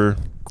for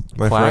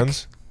my Quack.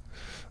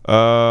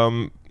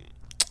 friends.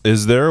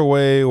 Is there a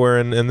way where,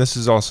 and this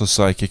is also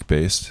psychic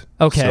based,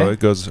 Okay. so it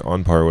goes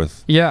on par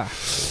with. Yeah.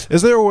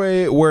 Is there a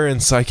way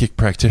wherein psychic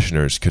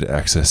practitioners could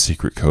access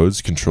secret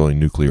codes controlling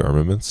nuclear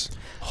armaments?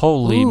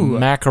 Holy Ooh,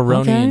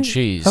 macaroni okay. and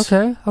cheese.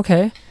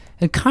 Okay.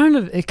 It kind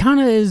of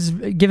is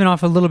giving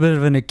off a little bit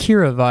of an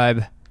Akira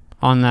vibe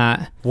on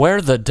that.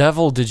 Where the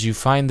devil did you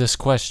find this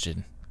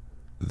question?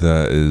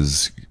 That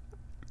is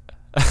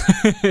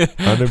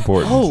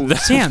unimportant. Oh,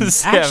 Sam,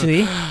 Sam.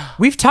 actually,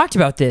 we've talked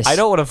about this. I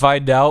don't want to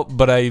find out,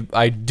 but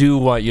I do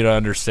want you to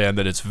understand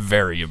that it's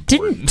very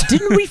important.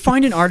 Didn't we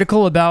find an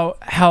article about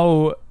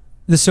how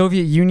the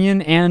Soviet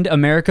Union and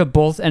America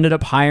both ended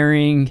up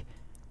hiring?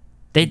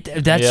 That's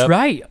Yep.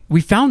 right. We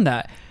found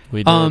that.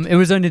 We did. It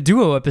was on a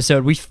Duo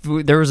episode.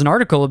 There was an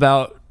article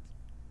about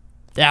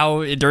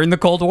how during the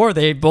Cold War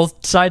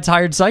both sides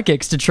hired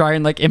psychics to try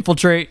and like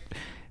infiltrate,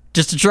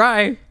 just to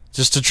try.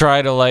 Just to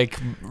try to like,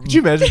 Could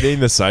you imagine being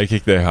the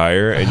psychic they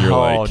hire and you're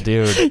oh, like,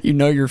 dude. You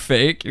know you're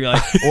fake. You're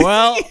like,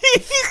 well,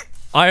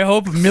 I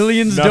hope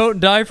millions don't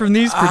die from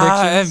these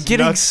predictions. I'm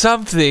getting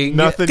something.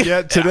 nothing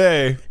yet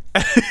today.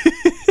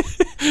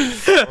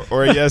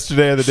 or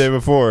yesterday or the day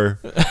before.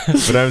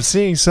 But I'm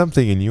seeing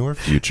something in your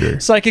future.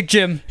 Psychic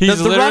Jim, the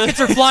He's literally- rockets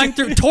are flying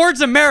through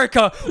towards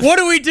America. What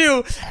do we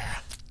do?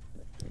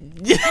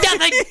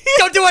 Nothing.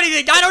 Don't do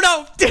anything. I don't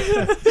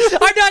know.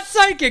 I'm not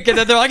psychic. And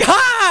then they're like,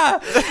 ha!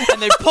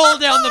 And they pull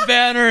down the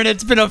banner, and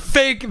it's been a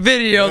fake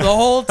video the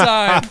whole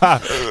time.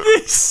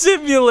 They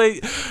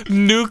simulate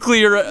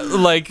nuclear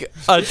like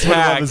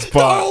attack.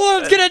 No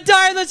one's gonna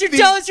die unless you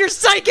tell us you're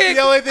psychic.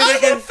 The only thing they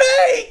can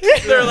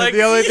fake. They're like,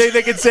 the only thing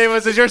they can save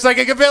us is your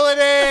psychic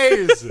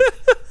abilities.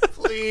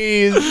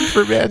 Please,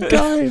 for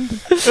mankind.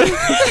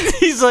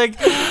 he's like,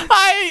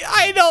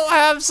 I don't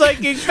have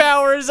psychic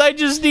powers. I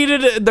just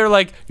needed it. They're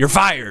like, you're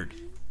fired.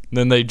 And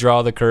then they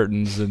draw the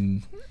curtains,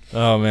 and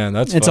oh man,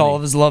 that's It's funny. all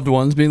of his loved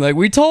ones being like,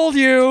 we told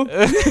you.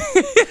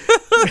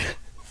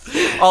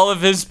 All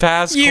of his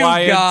past You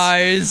clients.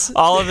 guys.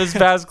 All of his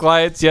past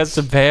clients, he has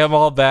to pay them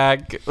all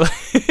back.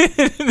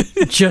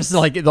 Just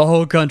like the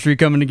whole country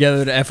coming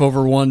together to F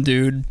over one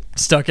dude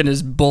stuck in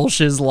his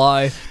bullshit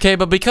lie. Okay,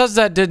 but because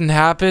that didn't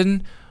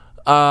happen,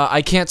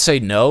 I can't say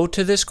no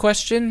to this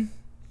question.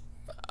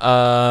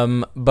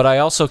 But I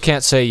also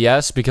can't say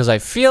yes because I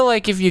feel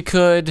like if you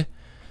could,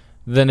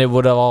 then it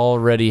would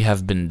already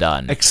have been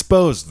done.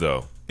 Exposed,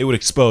 though. It would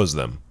expose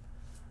them.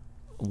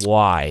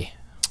 Why?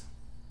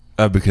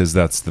 Because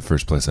that's the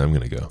first place I'm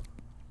going to go.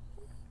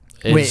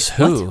 Is Wait,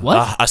 who?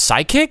 what? A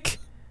psychic?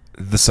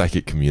 The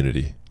psychic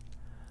community.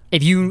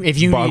 If you need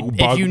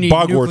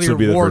Bogwarts nuclear would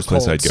be the war first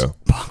place I'd cults. go.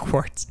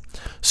 Bogwarts.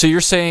 So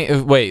you're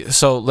saying? Wait.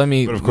 So let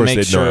me. But of course, make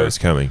they'd sure, know I was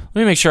coming.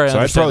 Let me make sure I So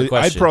understand the I'd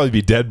question. probably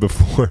be dead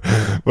before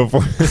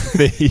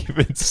they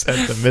even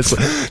sent the missile.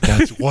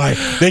 That's why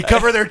they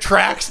cover their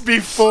tracks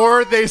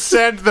before they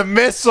send the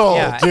missile,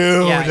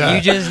 dude. Yeah,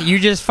 you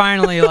just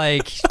finally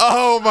like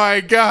Oh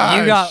my god!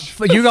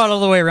 you got all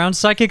the way around.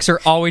 Psychics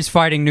are always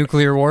fighting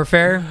nuclear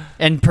warfare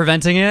and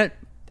preventing it,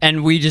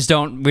 and we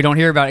don't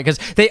hear about it because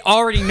they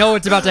already know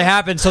it's about to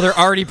happen, so they're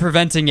already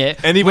preventing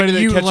it. Anybody When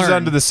that you catches learn.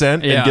 onto the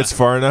scent Yeah. and gets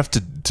far enough to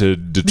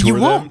detour You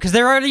them, won't because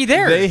they're already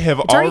there. they have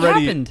It's already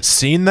already happened.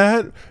 seen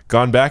that,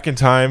 gone back in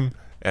time,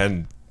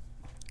 and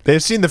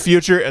they've seen the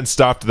future and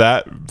stopped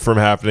that from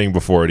happening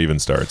before it even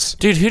starts.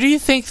 Dude, who do you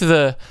think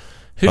the?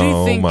 Who do you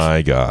Oh think?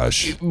 my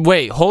gosh!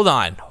 Wait, hold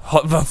on.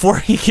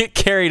 Before you get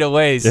carried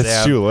away, Sam.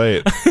 It's too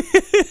late.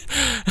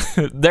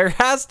 There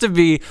has to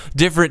be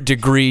different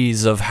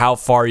degrees of how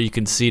far you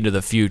can see to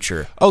the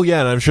future. Oh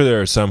yeah, and I'm sure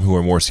there are some who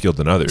are more skilled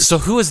than others. So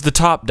who is the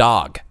top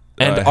dog?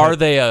 And are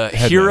they a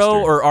hero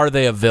Headmaster. or are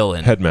they a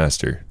villain?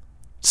 Headmaster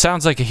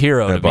Sounds like a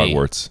hero to at me.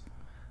 Bogwarts.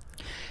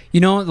 You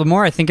know, the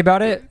more I think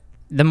about it,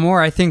 the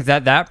more I think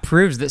that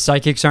proves that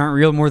psychics aren't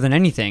real more than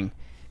anything,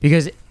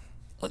 because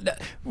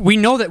we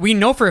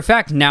know for a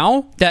fact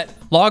now that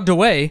logged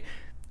away.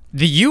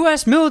 The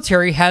U.S.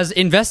 military has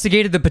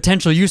investigated the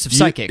potential use of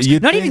psychics.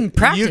 you'd Not think- even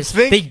practice. you'd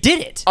think- They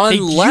did it.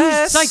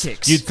 Unless- they used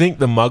psychics. You'd think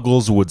the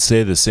Muggles would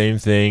say the same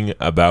thing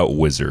about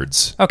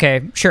wizards.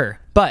 Okay, sure.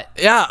 But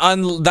Yeah,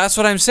 that's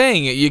what I'm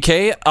saying,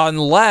 okay?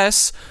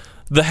 Unless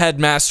the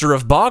headmaster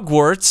of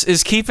Bogwarts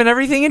is keeping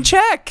everything in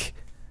check.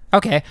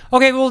 okay,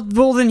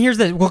 well then here's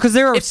the because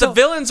there are If the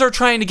villains are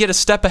trying to get a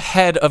step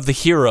ahead of the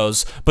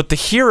heroes, but the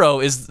hero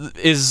is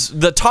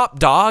the top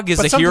dog is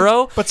a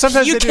hero, but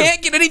sometimes you they do.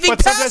 can't get anything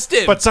But past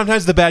sometimes- him. But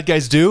sometimes the bad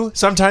guys do.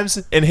 Sometimes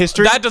in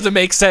history, that doesn't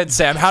make sense,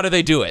 Sam. How do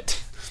they do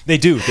it? they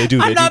do.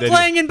 I'm not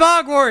playing in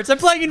Bogwarts. I'm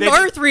playing in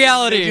Earth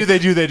reality. They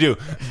do.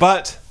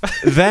 But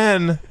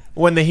then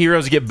when the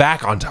heroes get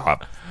back on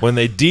top, when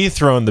they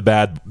dethrone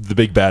the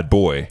big bad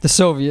boy, The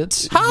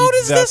Soviets. How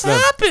does That's this them.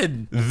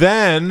 happen?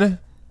 then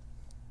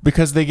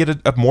because they get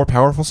a more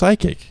powerful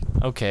psychic.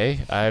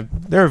 Okay,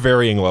 There are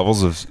varying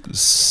levels of.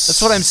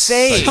 That's what I'm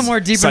saying. Somewhere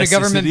deep in a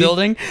government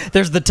building,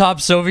 there's the top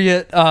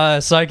Soviet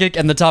psychic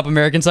and the top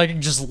American psychic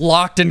just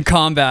locked in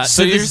combat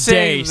So to you're this day,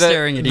 saying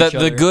staring at that each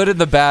other. the good and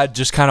the bad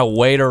just kind of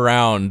wait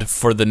around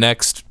for the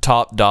next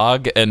top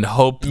dog and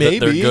hope Maybe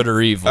that they're good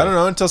or evil. I don't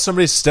know until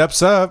somebody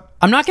steps up.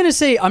 I'm not gonna.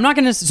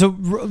 So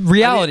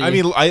reality.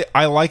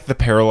 I like the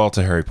parallel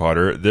to Harry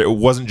Potter. It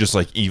wasn't just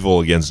like evil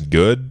against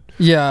good.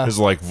 yeah. It was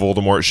like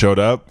Voldemort showed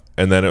up,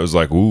 and then it was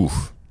like,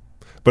 oof.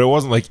 But it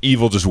wasn't like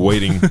evil just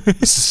waiting,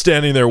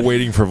 standing there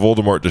waiting for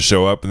Voldemort to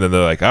show up, and then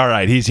they're like, all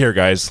right, he's here,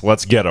 guys.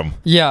 Let's get him.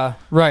 Yeah.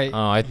 Right. Oh,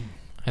 I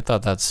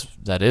thought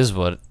that is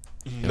what. it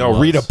No, was.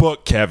 read a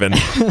book, Kevin.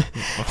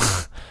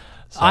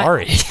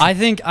 Sorry. I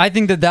think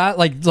that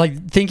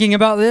like thinking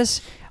about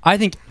this, I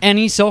think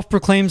any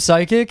self-proclaimed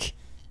psychic,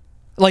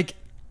 like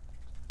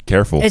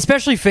Careful.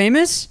 especially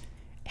famous,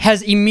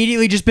 has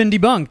immediately just been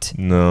debunked.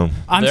 No.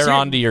 I'm They're ser-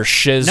 onto your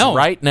shiz no,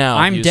 right now.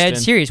 I'm dead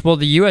Houston. serious. Well,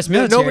 the U.S.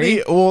 military.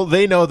 Nobody. Well,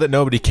 they know that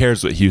nobody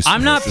cares what Houston.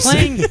 I'm not has to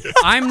say. playing.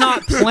 I'm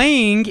not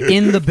playing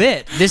in the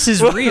bit. This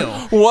is real.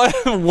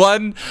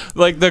 One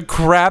like the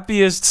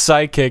crappiest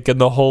psychic in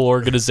the whole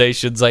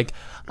organization's like,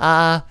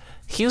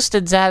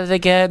 Houston's at it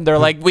again. They're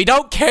like, we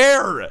don't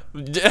care.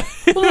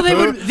 Well, they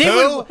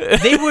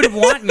would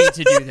want me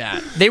to do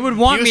that. They would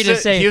want me to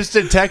say,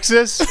 Houston,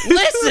 Texas.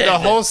 listen. The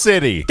whole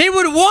city. They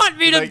would want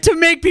me to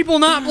make people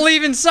not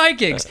believe in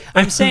psychics.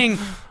 I'm saying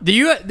The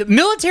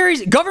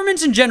militaries,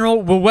 governments in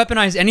general, will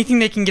weaponize anything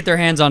they can get their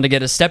hands on to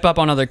get a step up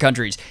on other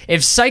countries.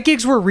 If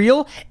psychics were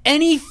real,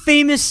 any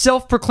famous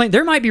self-proclaimed,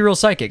 there might be real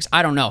psychics,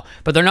 I don't know,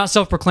 but they're not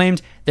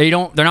self-proclaimed. They're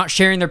not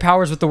sharing their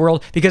powers with the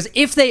world, because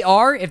if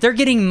they're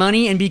getting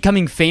money and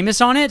becoming famous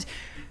on it,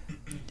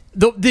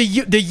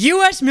 the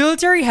U.S.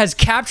 military has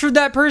captured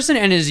that person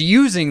and is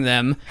using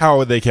them. How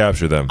would they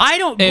capture them?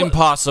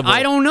 Impossible.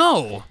 I don't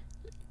know.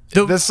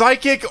 The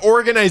psychic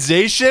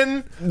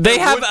organization?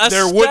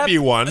 There would be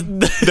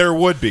one. There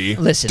would be.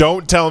 Listen.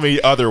 Don't tell me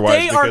otherwise.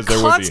 They are because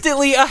there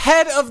constantly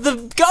ahead of the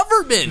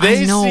government. would be.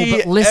 They I know, see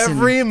but listen.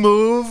 every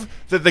move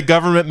that the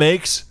government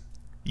makes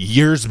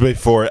years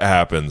before it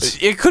happens.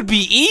 It could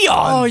be eons.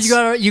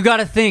 Oh, you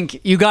gotta think.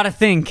 You gotta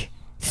think.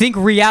 Think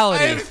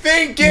reality. I'm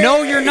thinking.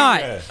 No, you're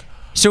not.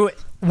 So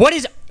what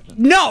is?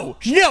 No,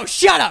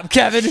 shut up,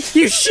 Kevin.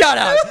 You shut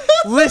up.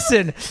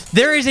 Listen,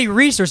 there is a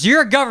resource.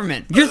 You're a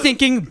government. You're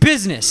thinking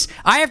business.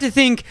 I have to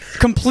think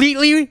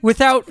completely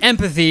without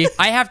empathy.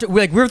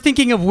 We're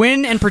thinking of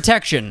win and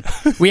protection.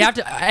 We have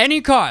to, at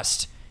any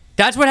cost.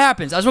 That's what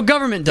happens. That's what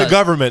government does. The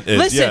government is,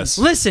 listen, yes.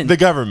 Listen. The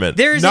government.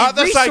 There's not a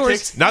the resource.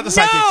 psychics. Not the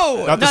psychics.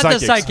 No, not the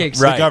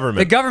psychics. Right. The government.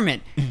 The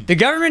government. The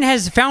government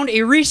has found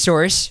a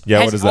resource. Yeah,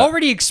 has what is that?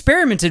 already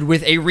experimented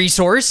with a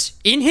resource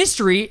in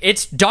history.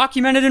 It's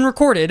documented and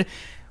recorded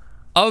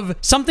of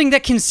something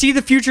that can see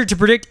the future to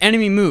predict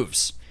enemy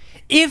moves.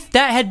 If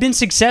that had been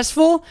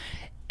successful,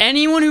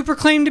 anyone who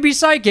proclaimed to be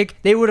psychic,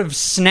 they would have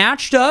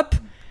snatched up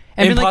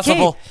and been like,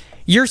 Impossible. hey,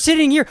 you're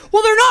sitting here.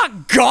 Well, they're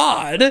not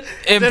God. Did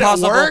it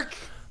Impossible. work?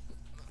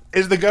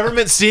 Is the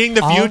government seeing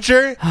the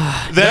future?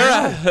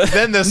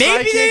 Then the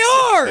Maybe psychics, they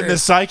are. And the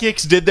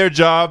psychics did their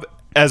job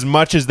as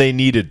much as they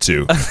needed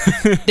to.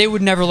 They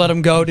would never let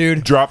him go,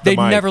 dude. Drop the They'd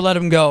mic. never let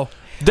him go.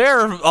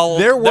 They're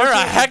a working-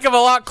 heck of a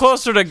lot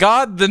closer to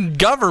God than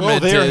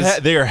government is.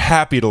 They are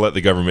happy to let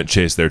the government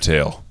chase their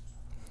tail.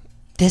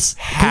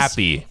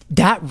 Happy.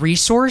 That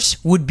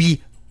resource would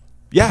be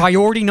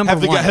priority number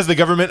one. Has the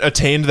government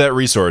attained that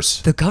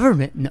resource? The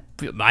government? No,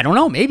 I don't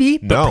know. Maybe,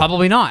 but No.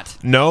 probably not.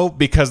 No,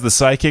 because the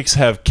psychics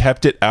have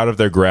kept it out of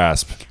their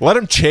grasp. Let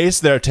them chase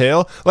their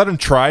tail. Let them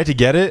try to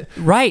get it.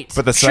 Right.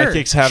 But the Sure,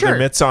 psychics have sure. their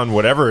mitts on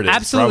whatever it is.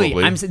 Absolutely.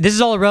 Probably. This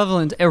is all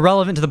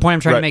irrelevant to the point I'm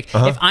trying to Right.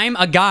 make. If I'm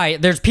a guy,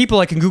 there's people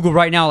I can Google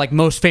right now, like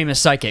most famous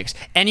psychics.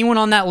 Anyone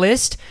on that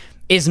list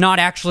is not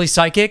actually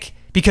psychic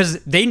because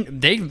they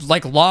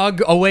like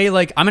log away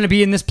like I'm gonna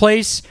be in this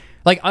place,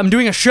 like I'm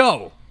doing a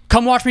show.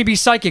 Come watch me be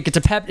psychic.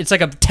 It's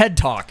like a TED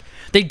talk.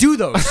 They do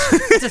those.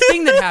 It's a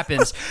thing that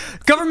happens.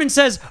 Government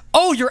says,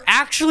 "Oh, you're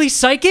actually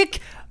psychic?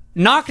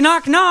 Knock,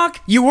 knock,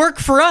 knock. You work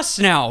for us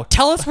now.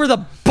 Tell us where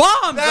the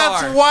bombs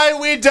That's are." why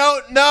we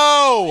don't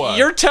know.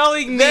 You're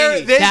telling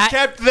me They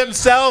kept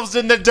themselves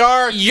in the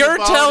dark. You're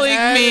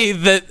telling me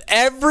that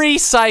every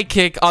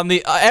psychic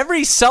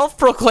every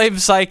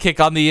self-proclaimed psychic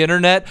on the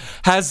internet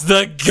has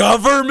the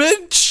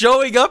government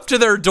showing up to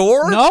their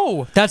door?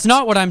 No, that's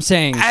not what I'm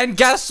saying. And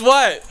guess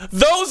what?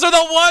 Those are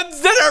the ones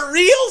that are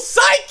real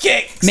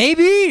psychics.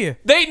 Maybe.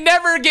 They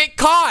never get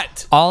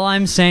caught. All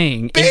I'm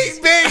saying is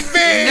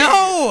Bing.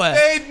 no.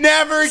 They'd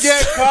never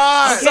get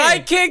caught.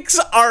 Psychics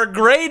are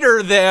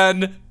greater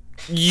than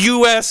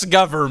U.S.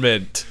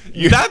 government.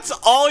 That's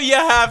all you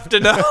have to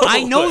know.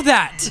 I know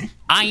that.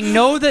 I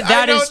know that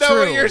I is don't know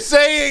true. what you're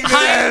saying.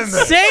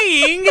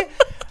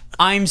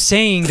 I'm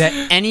saying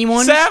that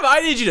anyone Sam,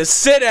 I need you to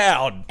sit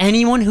down.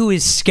 anyone who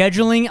is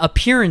scheduling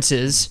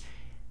appearances,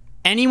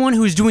 anyone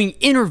who's doing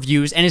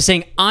interviews and is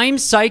saying I'm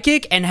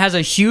psychic and has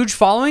a huge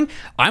following,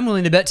 I'm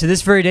willing to bet to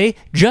this very day,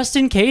 just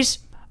in case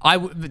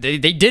they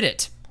did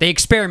it. They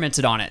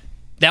experimented on it.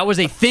 That was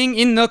a thing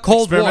in the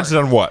Cold War. Experimented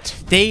on what?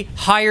 They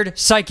hired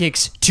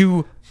psychics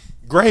to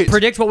Great.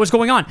 predict what was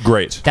going on.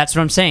 Great. That's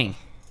what I'm saying.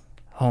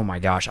 Oh my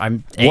gosh,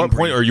 I'm angry. What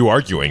point are you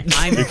arguing?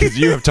 Because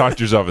you have talked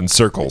yourself in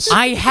circles.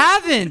 I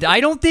haven't. I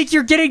don't think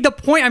you're getting the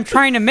point I'm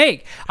trying to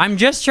make. I'm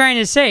just trying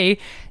to say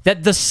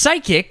that the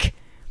psychic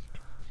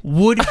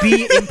would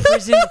be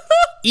imprisoned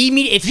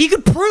immediately. If he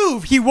could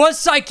prove he was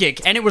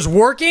psychic and it was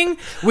working,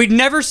 we'd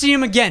never see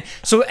him again.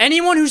 So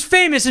anyone who's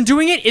famous and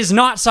doing it is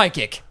not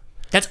psychic.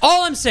 That's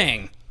all I'm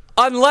saying.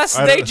 Unless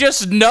they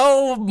just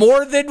know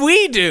more than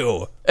we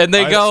do. And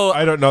they go,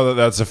 I don't know that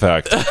that's a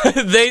fact.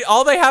 they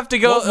have to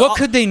go. What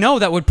could they know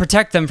that would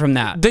protect them from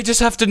that? They just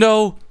have to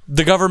know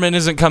the government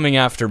isn't coming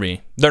after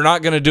me. They're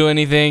not going to do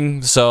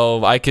anything,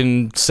 so I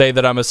can say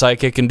that I'm a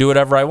psychic and do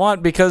whatever I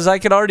want because I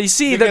can already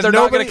see that they're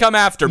not going to come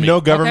after me. No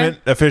government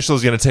official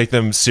is going to take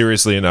them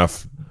seriously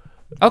enough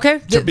Okay,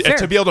 to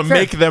be able to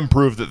make them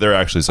prove that they're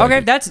actually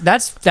psychic. Okay,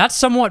 that's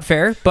somewhat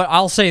fair, but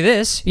I'll say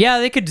this: yeah,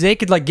 they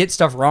could like get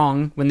stuff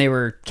wrong when they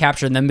were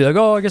captured, and then be like,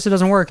 oh, I guess it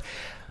doesn't work.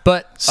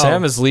 But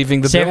Sam is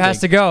leaving the Sam building. has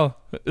to go.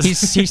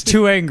 He's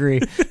too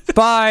angry.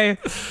 Bye.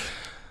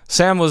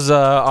 Sam was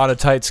on a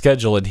tight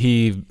schedule, and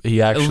he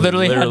actually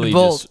Literally had to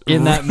bolt just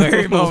in that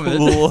very moment.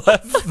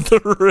 left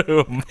the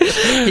room.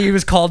 He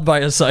was called by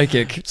a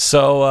psychic.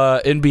 So,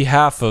 in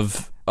behalf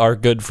of our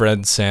good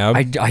friend Sam.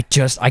 I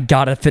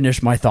gotta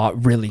finish my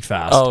thought really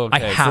fast. Oh, I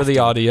okay. have For the to.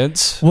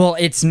 audience. Well,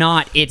 it's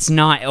not.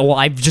 Well,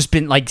 I've just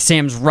been like,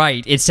 Sam's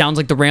right. It sounds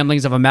like the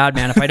ramblings of a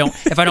madman if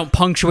I don't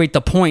punctuate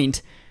the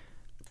point.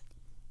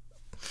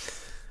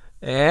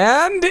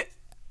 And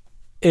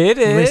it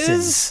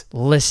is.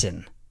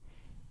 Listen.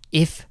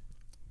 If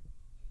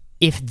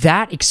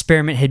that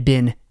experiment had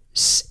been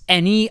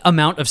any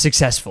amount of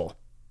successful,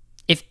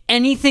 if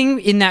anything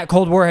in that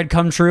Cold War had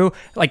come true,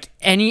 like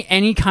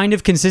any kind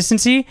of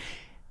consistency,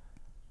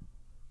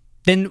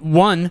 then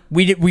one,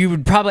 we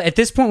would probably at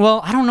this point,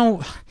 well, I don't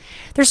know.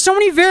 There's so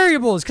many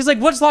variables because like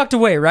what's locked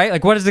away, right?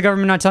 Like what is the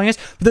government not telling us?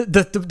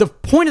 The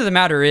point of the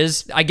matter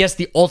is, I guess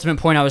the ultimate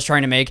point I was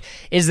trying to make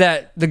is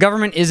that the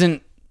government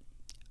isn't,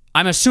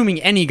 I'm assuming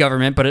any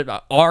government,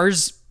 but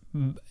ours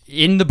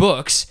in the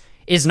books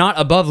is not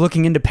above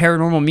looking into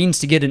paranormal means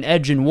to get an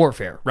edge in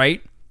warfare,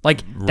 right?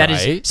 Like that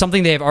is Right.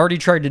 something they have already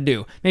tried to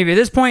do. Maybe at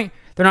this point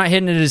they're not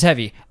hitting it as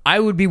heavy. I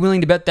would be willing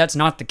to bet that's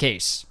not the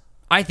case.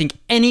 I think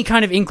any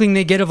kind of inkling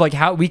they get of like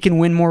how we can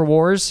win more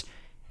wars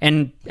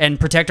and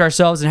protect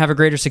ourselves and have a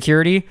greater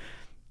security,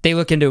 they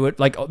look into it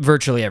like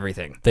virtually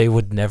everything. They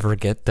would never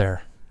get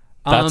there.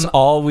 That's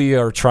all we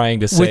are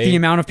trying to say. With the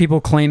amount of people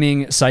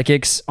claiming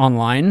psychics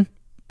online,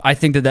 I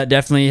think that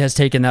definitely has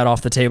taken that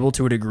off the table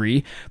to a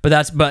degree.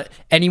 But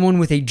anyone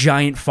with a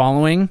giant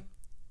following,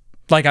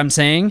 like I'm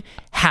saying,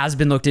 has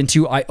been looked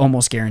into. I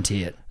almost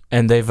guarantee it.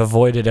 And they've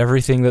avoided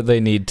everything that they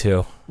need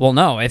to. Well,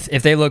 no. If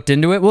they looked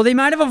into it, well, they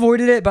might have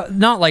avoided it, but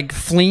not like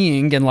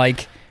fleeing and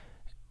like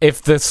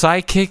If the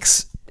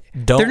psychics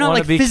they're don't not want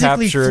like to be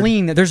physically captured,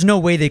 fleeing. There's no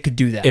way they could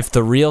do that. if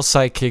the real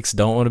psychics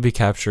don't want to be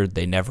captured,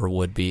 they never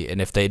would be.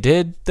 And if they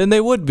did, then they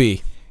would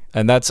be.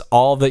 And that's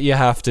all that you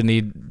have to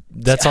need.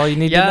 That's all you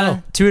need to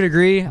know. to a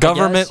degree, I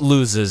Government guess.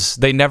 loses.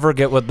 They never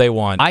get what they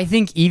want. I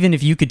think even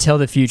if you could tell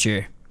the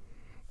future,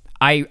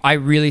 I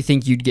really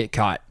think you'd get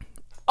caught.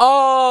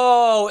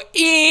 Oh,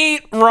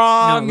 eat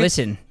wrong. No,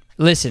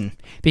 listen.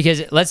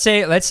 Because let's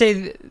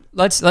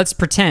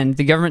pretend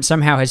the government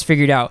somehow has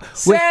figured out.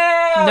 Sam!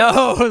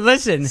 No,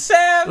 listen.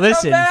 Sam,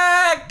 listen. come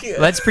back!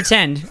 Let's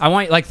pretend. I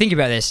want think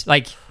about this.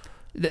 Like,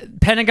 the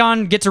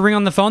Pentagon gets a ring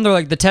on the phone. They're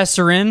like, the tests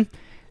are in.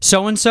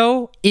 So and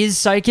so is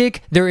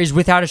psychic. There is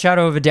without a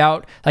shadow of a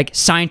doubt, like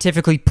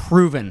scientifically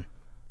proven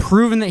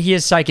that he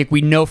is psychic.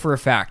 We know for a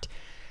fact.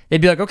 They'd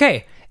be like,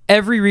 okay,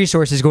 every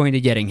resource is going to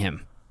getting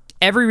him.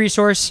 Every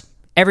resource,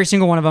 every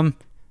single one of them,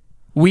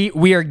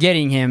 we are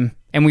getting him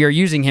and we are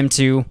using him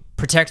to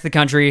protect the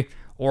country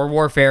or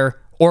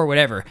warfare or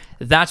whatever.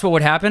 That's what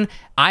would happen.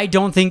 I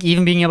don't think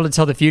even being able to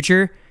tell the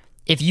future,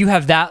 if you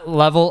have that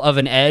level of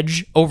an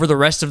edge over the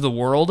rest of the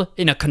world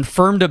in a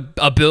confirmed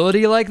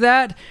ability like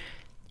that,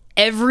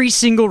 every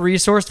single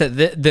resource that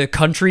the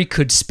country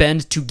could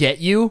spend to get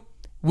you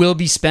will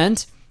be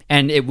spent,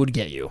 and it would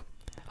get you.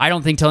 I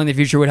don't think telling the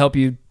future would help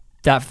you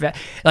that fast.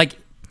 Like,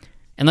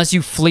 unless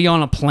you flee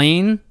on a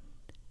plane,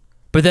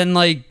 but then,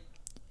 like,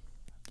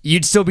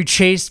 you'd still be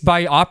chased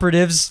by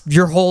operatives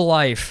your whole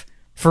life,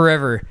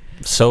 forever.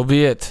 So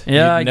be it.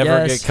 Yeah, You'd I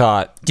never guess. get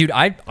caught. Dude,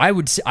 I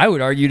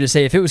would argue to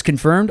say if it was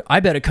confirmed, I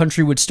bet a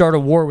country would start a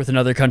war with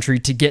another country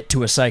to get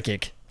to a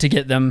psychic, to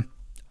get them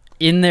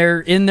in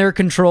their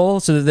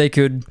control so that they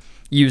could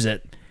use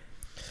it.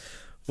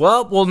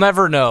 Well, we'll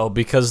never know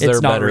because they're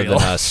It's not better real.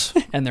 than us.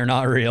 And they're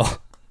not real. Which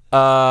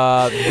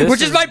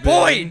Which is my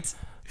point.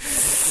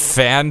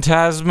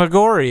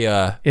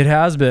 Phantasmagoria. It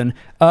has been.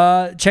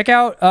 Check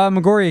out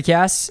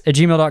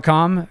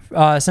magoriacasts@gmail.com.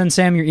 Send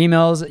Sam your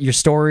emails, your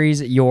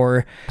stories,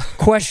 your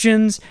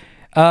questions.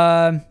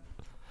 Send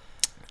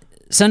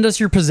us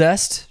your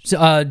possessed.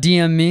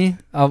 DM me.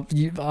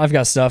 I've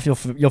got stuff. You'll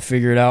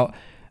figure it out.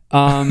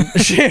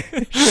 Share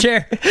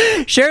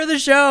the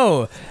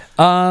show.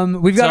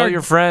 We've got Tell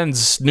your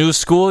friends. New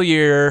school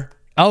year.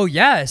 Oh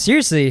yeah,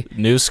 seriously.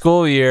 New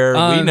school year.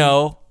 We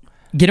know.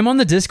 Get them on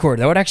the Discord.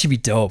 That would actually be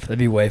dope. That'd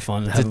be way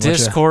fun. The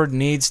Discord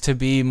needs to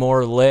be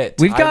more lit.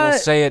 We've I got- will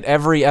say it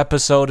every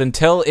episode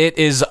until it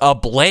is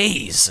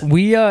ablaze.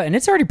 And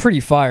it's already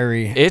pretty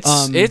fiery.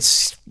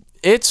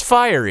 It's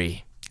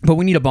fiery, but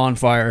we need a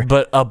bonfire.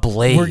 but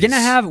ablaze.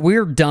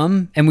 We're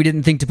dumb and we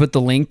didn't think to put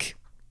the link.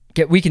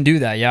 We can do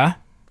that, yeah?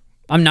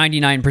 I'm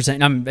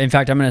 99%. In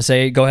fact, I'm going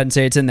to go ahead and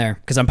say it's in there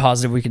because I'm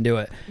positive we can do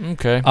it.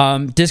 Okay.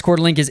 Discord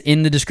link is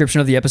in the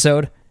description of the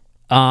episode.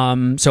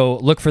 So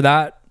look for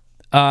that.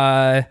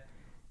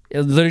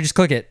 Literally just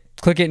click it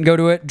and go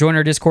to it. Join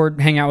our Discord,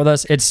 hang out with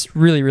us. It's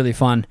really, really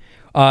fun.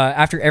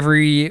 After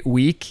every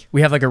week,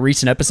 we have like a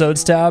recent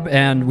episodes tab,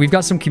 and we've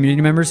got some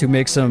community members who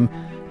make some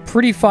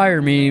pretty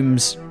fire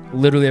memes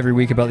literally every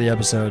week about the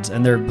episodes,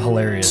 and they're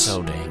hilarious.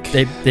 So dank.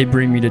 They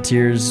bring me to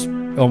tears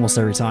almost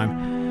every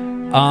time.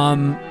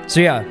 So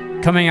yeah,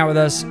 come hang out with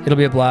us. It'll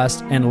be a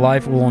blast, and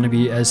life will only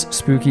be as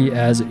spooky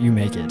as you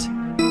make it.